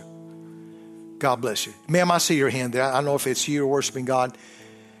bless you. God bless you. Ma'am, I see your hand there. I don't know if it's you or worshiping God.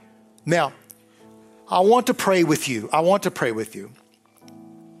 Now, I want to pray with you. I want to pray with you.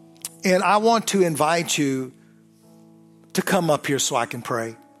 And I want to invite you to come up here so I can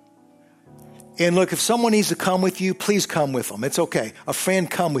pray. And look, if someone needs to come with you, please come with them. It's okay. A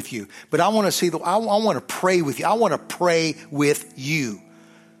friend, come with you. But I want to see, I want to pray with you. I want to pray with you.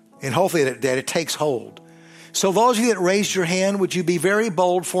 And hopefully that it takes hold. So those of you that raised your hand, would you be very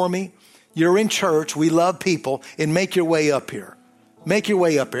bold for me? You're in church. We love people. And make your way up here. Make your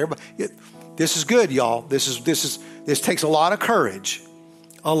way up here. This is good, y'all. This takes a lot of courage.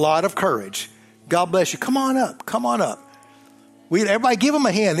 A lot of courage. God bless you. Come on up. Come on up. Everybody give them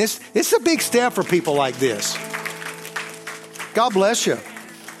a hand. This is a big step for people like this. God bless you.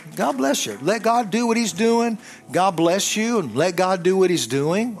 God bless you. Let God do what he's doing. God bless you and let God do what he's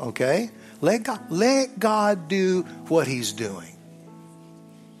doing. Okay? Let God do what he's doing.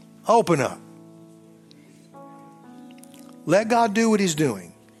 Open up. Let God do what he's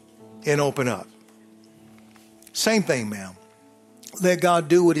doing and open up. Same thing, ma'am. Let God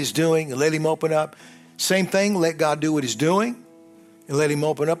do what he's doing and let him open up. Same thing. Let God do what he's doing. And let him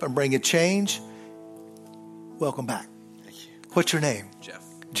open up and bring a change. Welcome back. Thank you. What's your name? Jeff.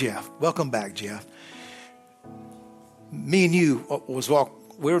 Jeff. Welcome back, Jeff. Me and you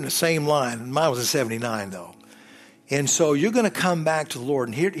we were in the same line. Mine was a 79, though. And so you're going to come back to the Lord.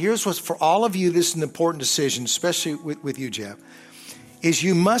 And here's what's for all of you, this is an important decision, especially with you, Jeff, is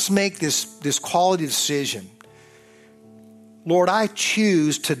you must make this quality decision. Lord, I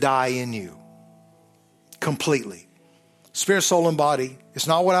choose to die in you completely. Spirit, soul, and body. It's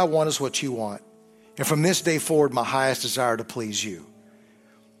not what I want, it's what you want. And from this day forward, my highest desire to please you.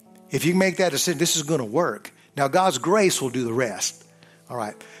 If you make that decision, this is going to work. Now, God's grace will do the rest. All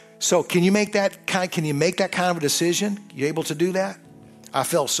right. So can you make that kind of a decision? You able to do that? I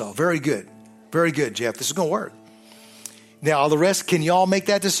felt so. Very good. Very good, Jeff. This is going to work. Now, all the rest, can you all make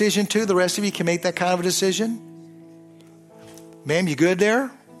that decision too? The rest of you can make that kind of a decision? Ma'am, you good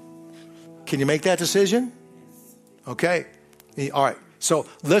there? Can you make that decision? Okay. All right. So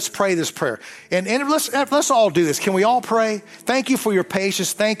let's pray this prayer. And let's all do this. Can we all pray? Thank you for your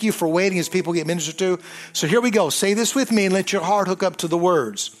patience. Thank you for waiting as people get ministered to. So here we go. Say this with me and let your heart hook up to the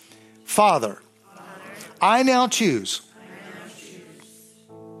words. Father, I now choose.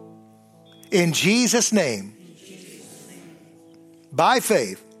 In Jesus' name. By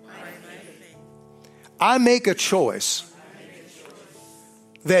faith. I make a choice.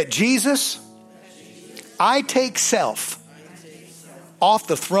 That Jesus, I take self off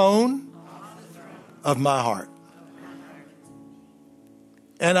the throne of my heart.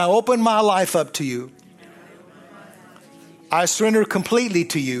 And I open my life up to you. I surrender completely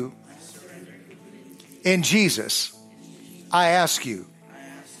to you. In Jesus, I ask you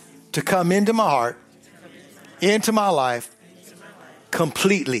to come into my heart, into my life,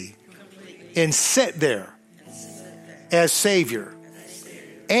 completely, and sit there as Savior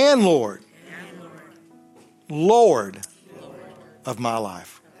and Lord of my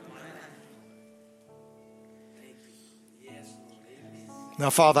life. Now,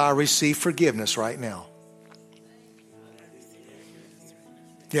 Father, I receive forgiveness right now.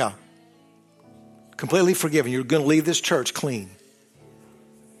 Yeah. Completely forgiven. You're going to leave this church clean.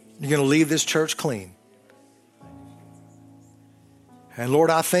 You're going to leave this church clean. And Lord,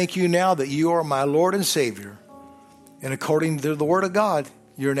 I thank you now that you are my Lord and Savior. And according to the Word of God,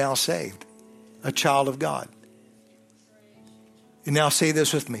 you're now saved. A child of God. And now say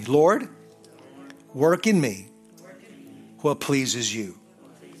this with me. Lord, work in me what pleases you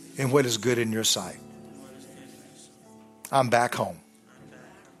and what is good in your sight. I'm back home.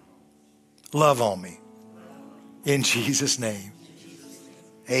 Love on me. In Jesus' name.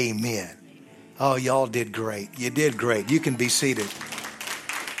 Amen. Oh, y'all did great. You did great. You can be seated.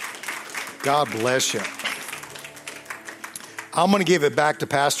 God bless you. I'm going to give it back to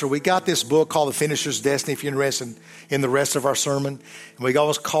Pastor. We got this book called The Finisher's Destiny, if you're interested in the rest of our sermon. And we got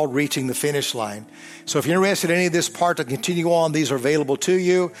what's called Reaching the Finish Line. So if you're interested in any of this part to continue on, these are available to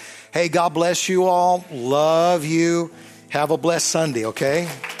you. Hey, God bless you all. Love you. Have a blessed Sunday, okay?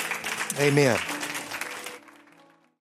 Amen.